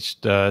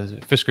arranged.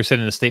 Fisker said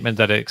in a statement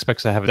that it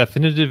expects to have a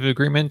definitive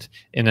agreement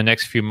in the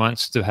next few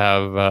months to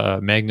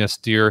have Magna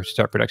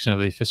start production of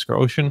the Fisker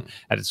Ocean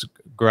at its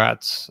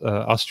Graz,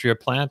 Austria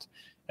plant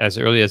as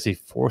early as the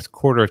fourth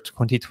quarter of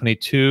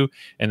 2022,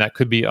 and that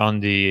could be on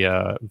the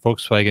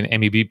Volkswagen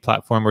MEB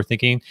platform. We're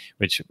thinking,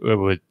 which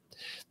they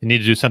need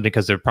to do something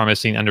because they're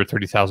promising under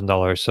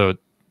 $30,000. So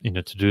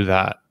to do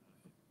that,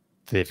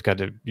 they've got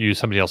to use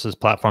somebody else's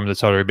platform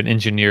that's already been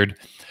engineered.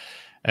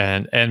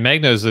 And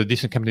Magna is a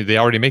decent company. They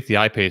already make the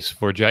I-Pace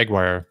for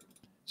Jaguar,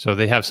 so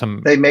they have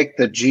some. They make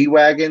the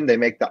G-Wagon, they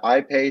make the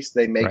I-Pace,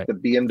 they make the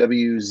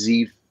BMW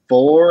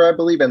Z4, I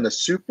believe, and the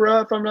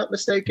Supra, if I'm not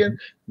mistaken.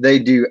 They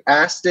do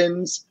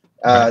Astons.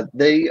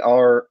 They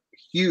are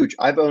huge.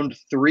 I've owned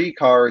 3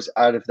 cars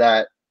out of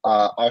that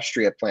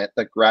Austria plant,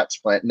 the Graz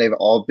plant, and they've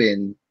all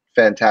been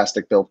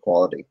fantastic build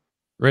quality.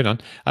 Right on.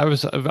 I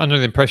was under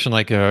the impression,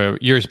 like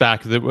years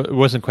back, that it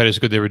wasn't quite as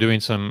good. They were doing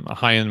some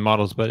high-end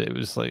models, but it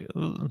was like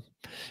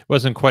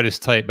wasn't quite as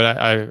tight. But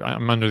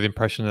I'm under the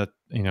impression that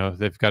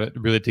they've got it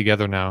really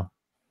together now.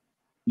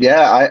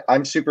 Yeah,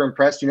 I'm super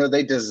impressed.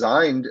 They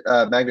designed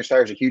Magna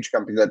Steyr is a huge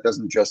company that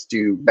doesn't just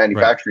do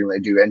manufacturing; they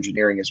do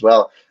engineering as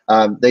well.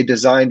 They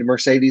designed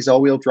Mercedes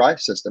all-wheel drive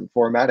system,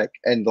 4MATIC,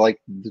 and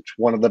it's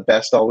one of the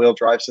best all-wheel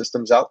drive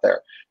systems out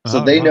there. So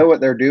they know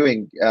what they're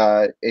doing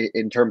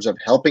in terms of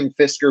helping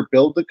Fisker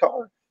build the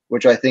car,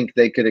 which I think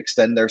they could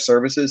extend their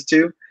services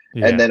to,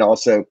 and then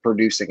also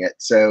producing it.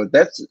 So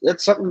that's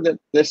something that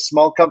this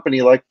small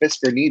company like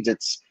Fisker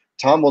needs.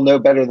 Tom will know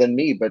better than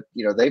me, but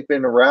they've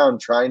been around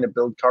trying to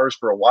build cars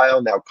for a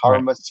while now.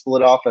 Karma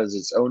split off as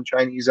its own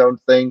Chinese-owned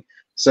thing.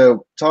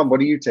 So, Tom, what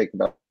do you take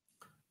about it?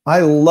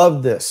 I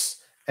love this,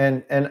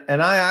 and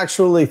I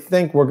actually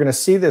think we're going to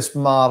see this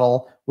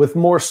model with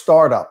more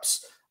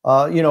startups.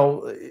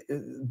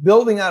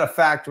 Building out a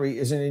factory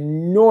is an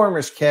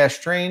enormous cash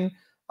drain,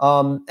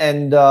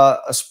 and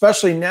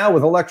especially now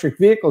with electric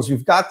vehicles,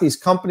 you've got these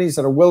companies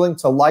that are willing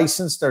to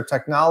license their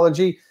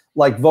technology,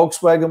 like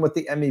Volkswagen with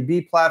the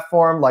MEB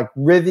platform, like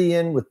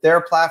Rivian with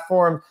their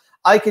platform.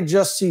 I could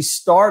just see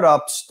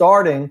startups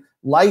starting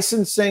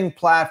licensing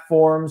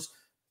platforms,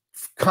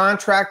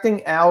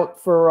 contracting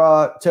out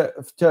for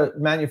to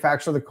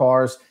manufacture the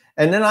cars.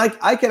 And then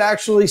I could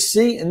actually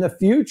see in the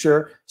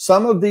future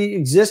some of the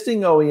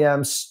existing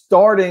OEMs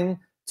starting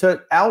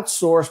to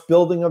outsource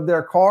building of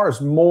their cars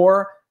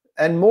more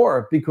and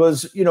more,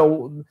 because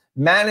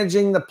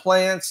managing the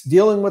plants,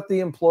 dealing with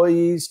the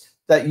employees,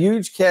 that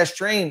huge cash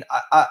drain.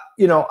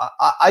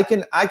 I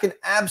can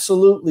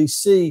absolutely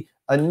see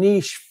a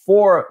niche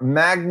for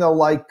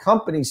Magna-like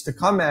companies to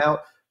come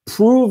out,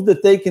 prove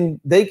that they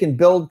can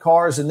build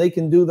cars and they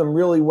can do them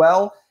really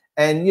well.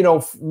 And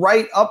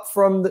right up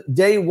from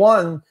day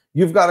one,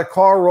 you've got a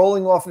car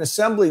rolling off an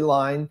assembly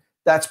line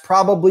that's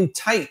probably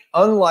tight,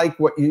 unlike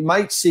what you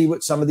might see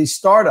with some of these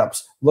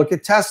startups. Look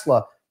at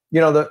Tesla.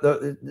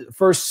 The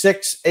first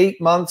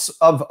 6-8 months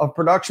of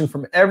production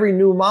from every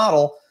new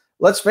model.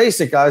 Let's face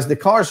it, guys, the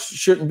cars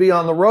shouldn't be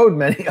on the road,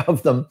 many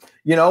of them,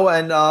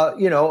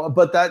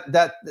 but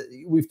that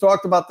we've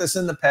talked about this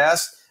in the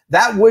past.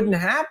 That wouldn't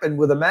happen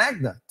with a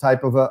Magna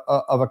type of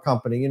a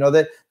company.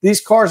 That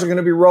these cars are going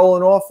to be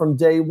rolling off from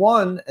day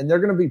one, and they're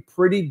going to be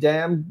pretty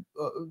damn,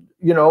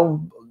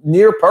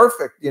 near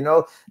perfect,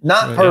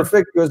 not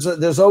perfect, because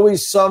there's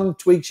always some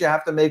tweaks you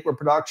have to make with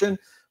production.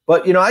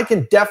 But, I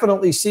can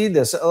definitely see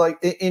this. Like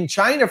in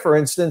China, for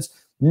instance,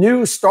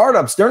 new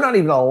startups, they're not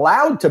even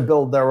allowed to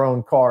build their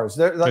own cars.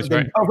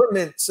 The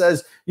government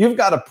says, you've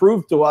got to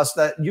prove to us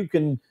that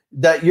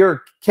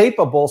you're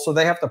capable. So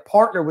they have to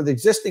partner with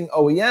existing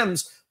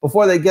OEMs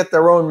before they get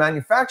their own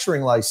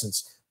manufacturing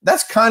license.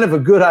 That's kind of a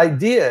good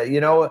idea.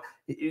 In the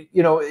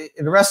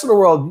rest of the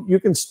world, you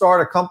can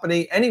start a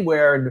company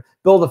anywhere and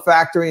build a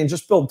factory and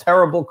just build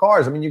terrible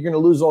cars. I mean, you're going to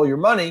lose all your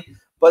money,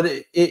 but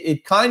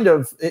it kind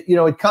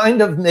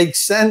of makes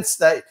sense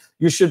that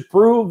you should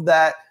prove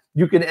that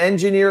you can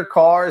engineer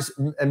cars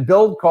and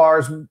build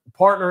cars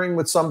partnering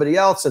with somebody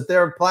else at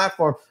their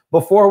platform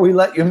before we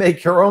let you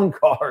make your own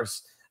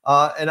cars.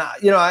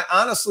 I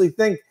honestly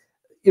think,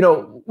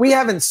 we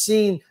haven't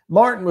seen,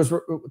 Martin was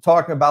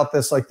talking about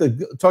this, like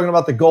talking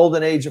about the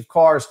golden age of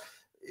cars.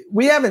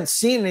 We haven't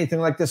seen anything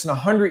like this in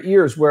 100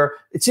 years, where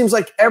it seems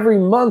like every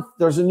month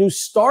there's a new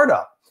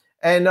startup.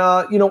 And,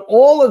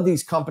 all of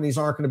these companies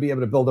aren't going to be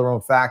able to build their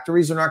own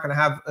factories. They're not going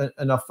to have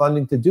enough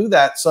funding to do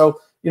that. So,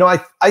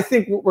 I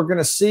think what we're going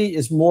to see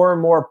is more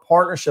and more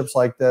partnerships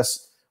like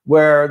this,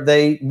 where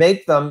they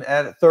make them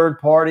at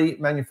third-party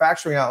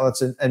manufacturing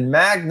outlets. And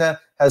Magna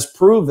has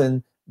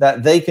proven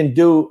that they can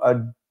do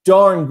a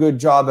darn good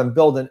job and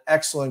build an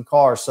excellent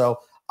car. So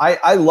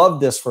I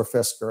love this for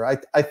Fisker.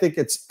 I think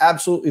it's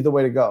absolutely the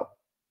way to go.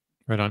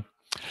 Right on.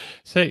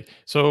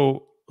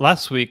 So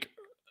last week,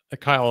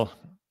 Kyle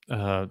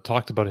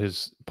talked about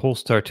his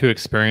Polestar 2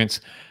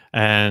 experience,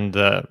 and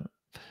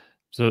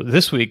so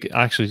this week,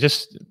 actually,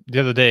 just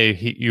the other day,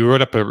 you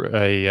wrote up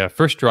a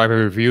first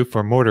driver review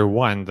for Motor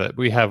One that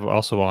we have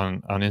also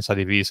on Inside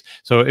EVs.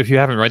 So if you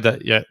haven't read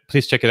that yet,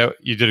 please check it out.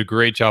 You did a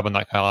great job on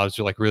that, Kyle. I was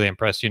really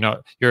impressed.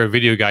 You're a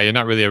video guy. You're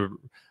not really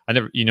I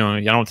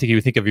don't think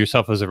you think of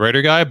yourself as a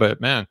writer guy, but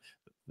man,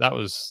 that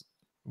was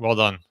well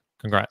done.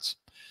 Congrats.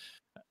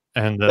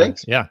 And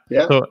thanks. Yeah.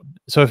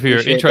 So if you're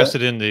Appreciate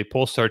interested in the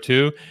Polestar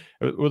 2,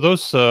 were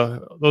those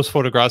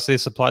photographs, they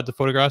supplied the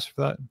photographs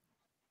for that?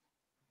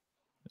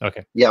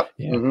 Okay. Yeah.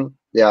 Yeah. Mm-hmm.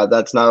 Yeah.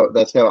 That's no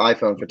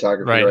iPhone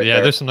photography. Right. Yeah.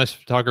 there. There's some nice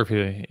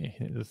photography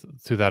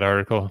through that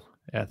article.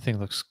 Yeah. The thing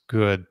looks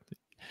good.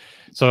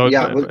 So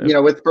yeah,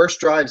 with first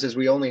drives, is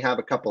we only have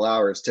a couple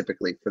hours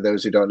typically, for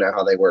those who don't know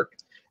how they work.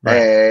 Right.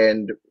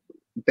 And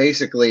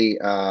basically,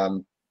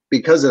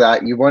 because of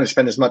that, you want to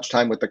spend as much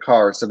time with the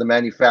car. So the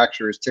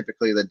manufacturers,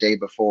 typically the day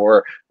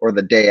before or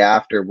the day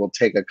after, will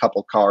take a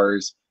couple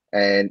cars,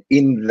 and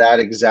in that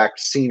exact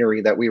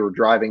scenery that we were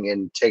driving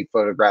in, take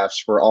photographs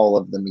for all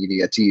of the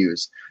media to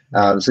use.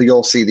 So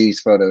you'll see these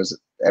photos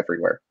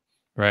everywhere.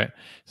 Right.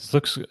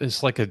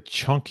 It's like a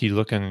chunky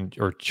looking,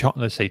 or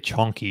let's say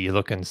chunky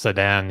looking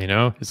sedan,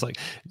 it's like,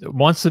 it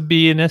wants to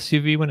be an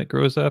SUV when it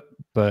grows up,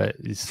 but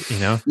it's,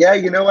 Yeah,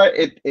 you know what?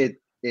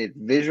 It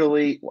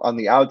visually on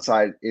the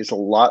outside is a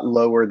lot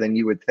lower than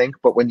you would think,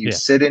 but when you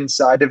sit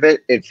inside of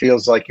it, it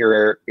feels like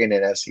you're in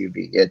an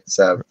SUV. It's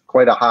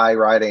quite a high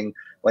riding,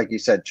 like you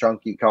said,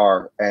 chunky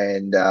car.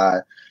 And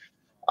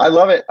I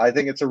love it. I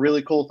think it's a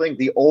really cool thing.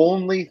 The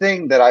only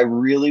thing that I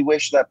really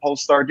wish that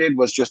Polestar did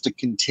was just to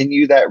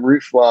continue that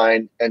roof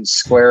line and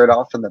square it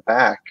off in the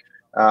back,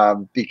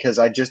 because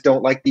I just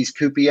don't like these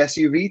coupé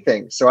SUV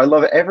things. So I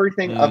love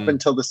everything up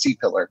until the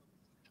C-pillar.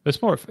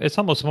 It's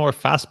almost more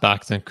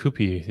fastback than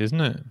coupé,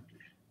 isn't it?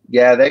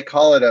 Yeah, they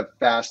call it a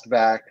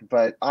fastback,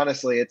 but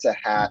honestly, it's a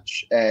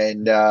hatch.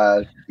 And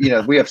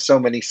we have so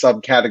many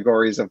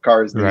subcategories of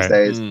cars these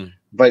days.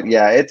 But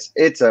yeah,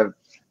 it's a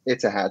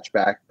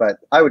hatchback. But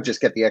I would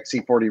just get the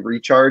XC40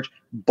 Recharge,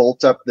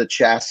 bolt up the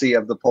chassis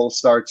of the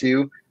Polestar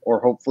 2, or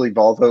hopefully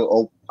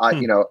Volvo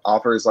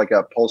offers like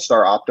a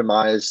Polestar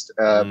optimized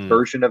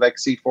version of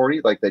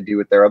XC40, like they do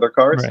with their other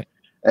cars. Right.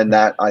 And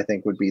that, I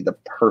think, would be the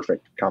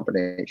perfect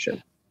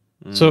combination.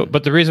 So,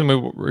 but the reason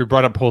we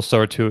brought up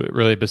Polestar 2,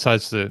 really,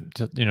 besides to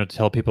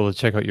tell people to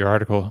check out your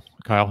article,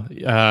 Kyle,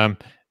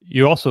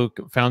 you also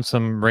found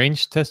some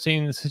range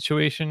testing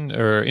situation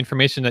or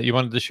information that you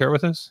wanted to share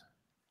with us.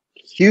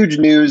 Huge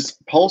news,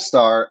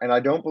 Polestar, and I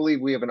don't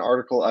believe we have an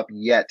article up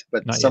yet,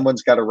 but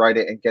someone's got to write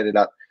it and get it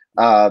up,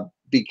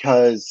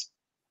 because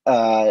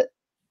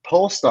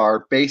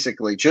Polestar,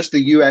 basically, just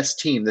the U.S.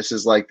 team, this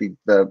is like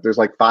there's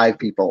like 5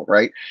 people,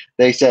 right?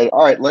 They said,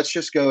 all right, let's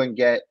just go and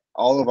get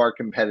all of our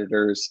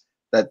competitors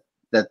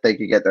that they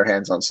could get their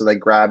hands on. So they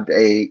grabbed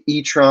a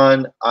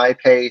e-tron,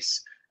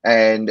 I-Pace,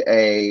 and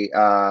a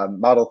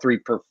Model 3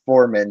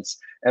 Performance.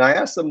 And I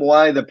asked them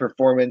why the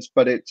Performance,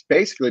 but it's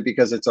basically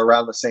because it's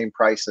around the same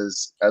price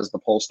as the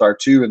Polestar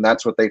 2, and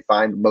that's what they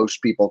find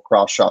most people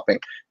cross-shopping.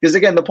 Because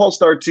again, the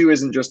Polestar 2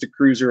 isn't just a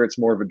cruiser, it's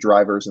more of a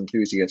driver's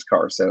enthusiast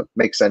car, so it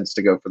makes sense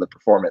to go for the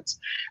Performance.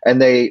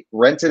 And they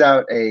rented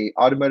out a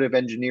automotive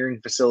engineering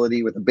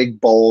facility with a big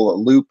bowl, a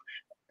loop,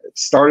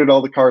 started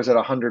all the cars at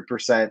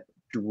 100%,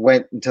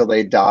 went until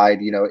they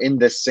died. In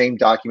this same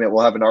document,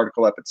 we'll have an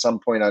article up at some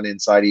point on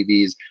Inside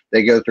EVs.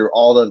 They go through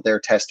all of their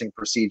testing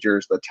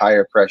procedures, the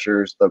tire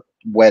pressures, the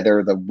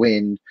weather, the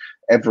wind,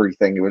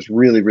 everything. It was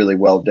really, really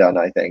well done,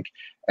 I think.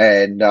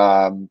 And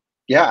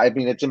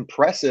it's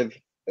impressive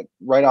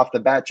right off the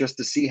bat just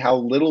to see how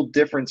little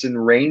difference in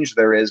range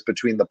there is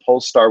between the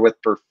Polestar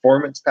with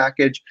Performance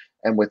package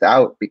and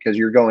without, because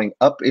you're going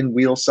up in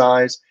wheel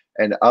size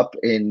and up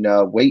in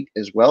weight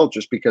as well,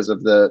 just because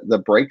of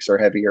the brakes are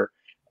heavier.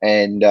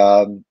 And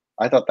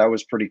I thought that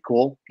was pretty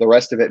cool. The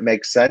rest of it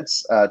makes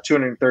sense.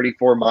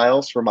 234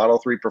 miles for Model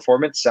 3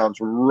 Performance sounds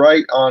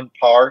right on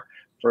par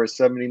for a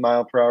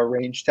 70-mile-per-hour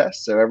range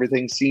test. So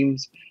everything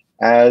seems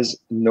as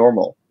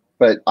normal.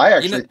 But I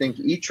actually think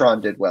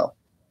e-tron did well.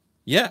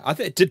 Yeah, I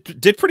think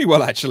it did pretty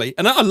well, actually.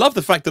 And I love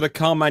the fact that a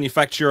car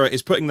manufacturer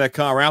is putting their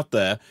car out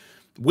there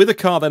with a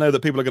car they know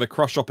that people are going to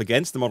cross shop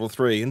against, the Model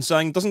 3, and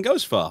saying doesn't go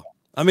as far.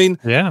 I mean,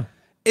 yeah,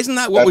 isn't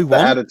that what we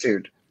want?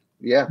 Attitude.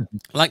 Yeah.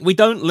 Like, we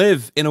don't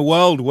live in a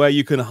world where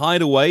you can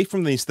hide away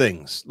from these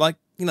things. Like,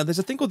 you know, there's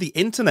a thing called the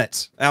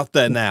internet out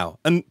there now,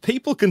 and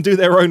people can do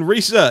their own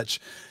research.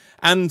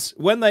 And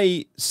when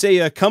they see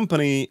a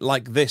company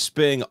like this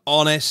being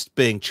honest,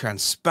 being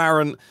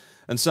transparent,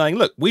 and saying,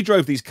 look, we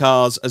drove these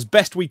cars as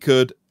best we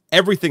could,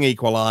 everything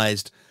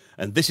equalized,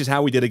 and this is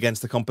how we did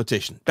against the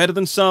competition. Better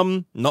than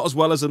some, not as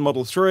well as the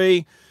Model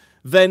 3.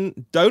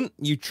 Then don't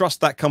you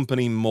trust that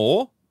company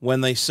more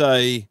when they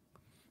say,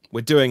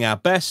 we're doing our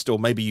best, or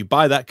maybe you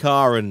buy that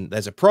car and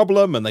there's a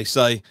problem and they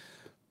say,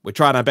 we're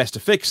trying our best to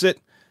fix it.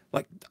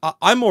 Like,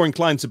 I'm more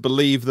inclined to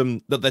believe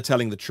them that they're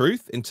telling the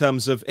truth in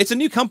terms of it's a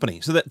new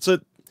company. So they're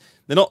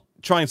not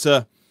trying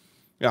to,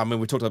 I mean,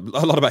 we talked a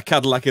lot about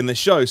Cadillac in this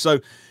show. So,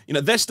 you know,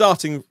 they're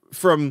starting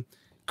from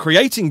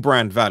creating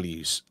brand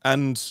values,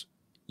 and,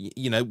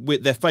 you know,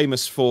 they're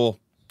famous for,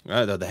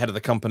 the head of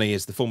the company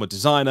is the former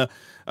designer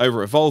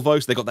over at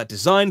Volvo. So they got that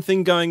design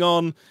thing going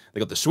on. They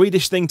got the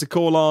Swedish thing to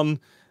call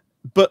on.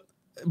 But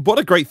what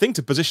a great thing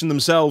to position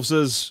themselves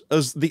as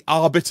the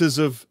arbiters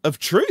of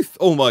truth,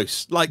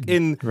 almost, like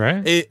in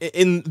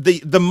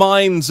the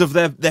minds of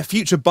their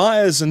future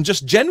buyers, and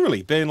just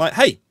generally being like,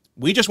 hey,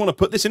 we just want to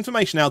put this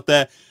information out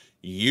there.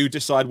 You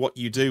decide what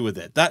you do with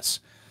it.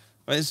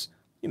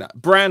 You know,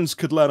 brands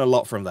could learn a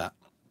lot from that.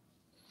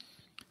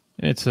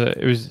 They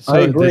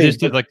just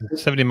did like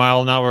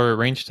 70-mile-an-hour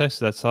range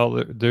test. That's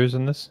all there is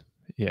in this.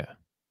 Yeah.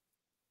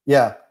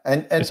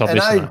 And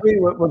I agree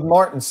with what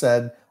Martin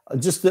said.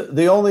 Just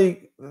the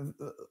only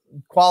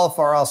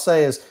qualifier I'll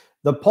say is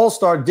the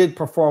Polestar did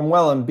perform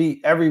well and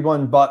beat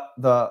everyone but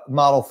the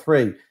Model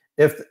 3.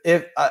 If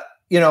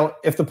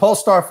the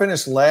Polestar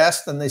finished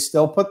last and they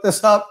still put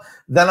this up,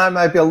 then I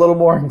might be a little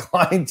more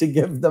inclined to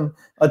give them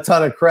a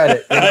ton of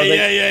credit. You know,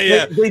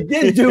 they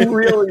did do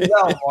really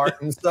well,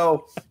 Martin.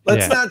 So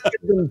let's not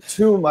give them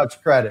too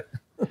much credit.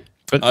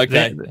 But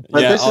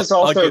this is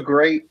also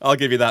great. I'll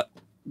give you that.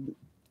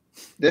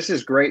 This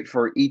is great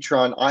for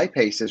e-tron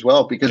I-Pace as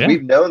well, because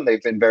we've known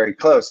they've been very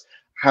close.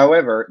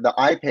 However, the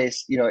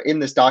I-Pace, you know, in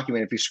this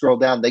document, if you scroll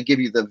down, they give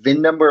you the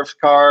VIN number of the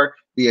car,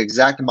 the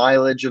exact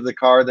mileage of the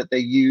car that they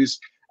used,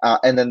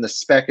 and then the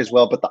spec as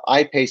well. But the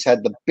I-Pace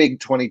had the big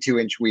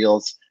 22-inch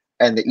wheels,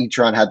 and the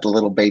e-tron had the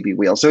little baby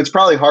wheels. So it's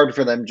probably hard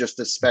for them just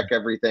to spec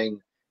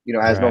everything, you know,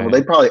 as normal.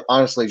 They probably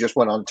honestly just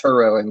went on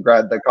Turo and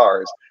grabbed the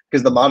cars,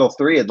 because the Model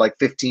 3 had like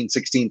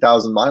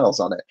 16,000 miles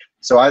on it.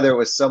 So either it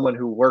was someone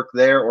who worked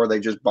there or they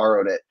just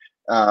borrowed it.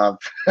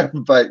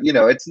 But, you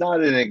know, it's not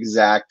an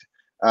exact,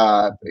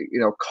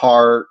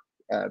 car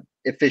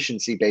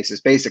efficiency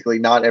basis. Basically,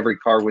 not every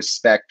car was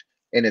spec'd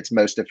in its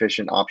most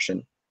efficient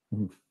option.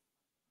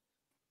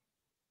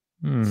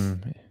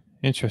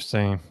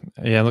 Interesting.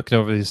 Yeah, looking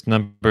over these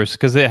numbers,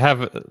 because they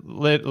have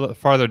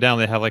farther down,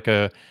 they have like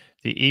the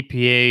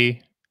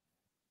EPA.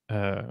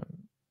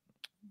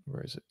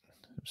 Where is it?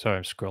 Sorry,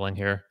 I'm scrolling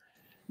here.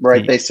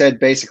 Right. They said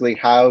basically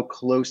how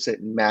close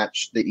it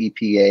matched the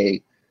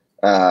EPA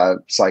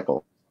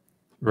cycle.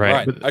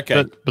 Right.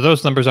 Okay. But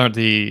those numbers aren't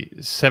the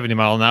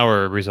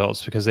 70-mile-an-hour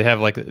results, because they have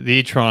like the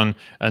e-tron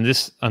on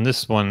this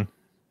one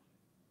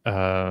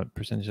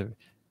percentage of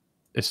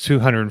it's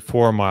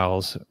 204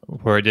 miles,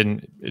 where it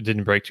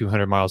didn't break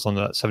 200 miles on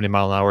the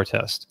 70-mile-an-hour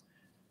test.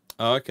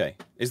 Oh, okay.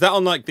 Is that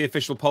on like the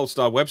official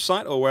Polestar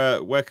website,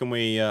 or where can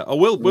we?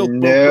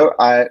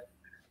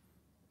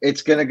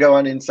 It's going to go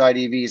on Inside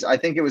EVs. I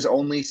think it was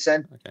only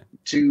sent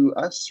to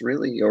us,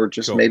 really, or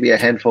just maybe a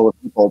handful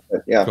of people.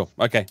 But yeah. Cool.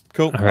 Okay.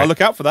 Cool. Right. I'll look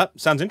out for that.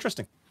 Sounds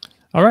interesting.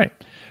 All right.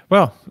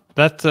 Well,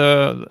 that's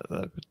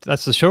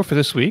the show for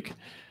this week.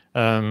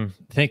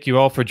 Thank you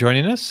all for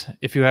joining us.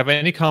 If you have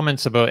any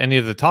comments about any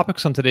of the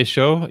topics on today's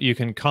show, you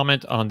can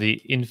comment on the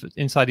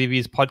Inside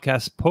EVs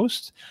podcast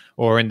post,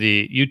 or in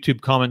the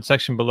YouTube comment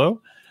section below,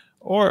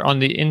 or on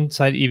the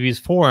Inside EVs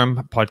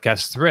forum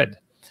podcast thread.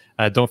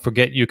 Don't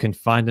forget, you can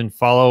find and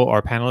follow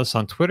our panelists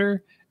on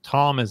Twitter.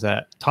 Tom is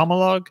at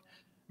Tomolog.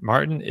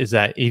 Martin is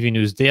at EV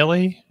News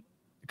Daily.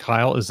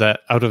 Kyle is at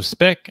Out of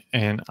Spec.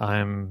 And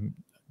I'm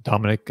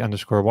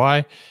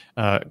Dominic_Y.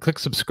 Click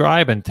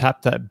subscribe and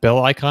tap that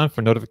bell icon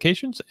for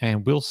notifications.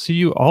 And we'll see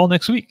you all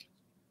next week.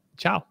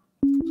 Ciao.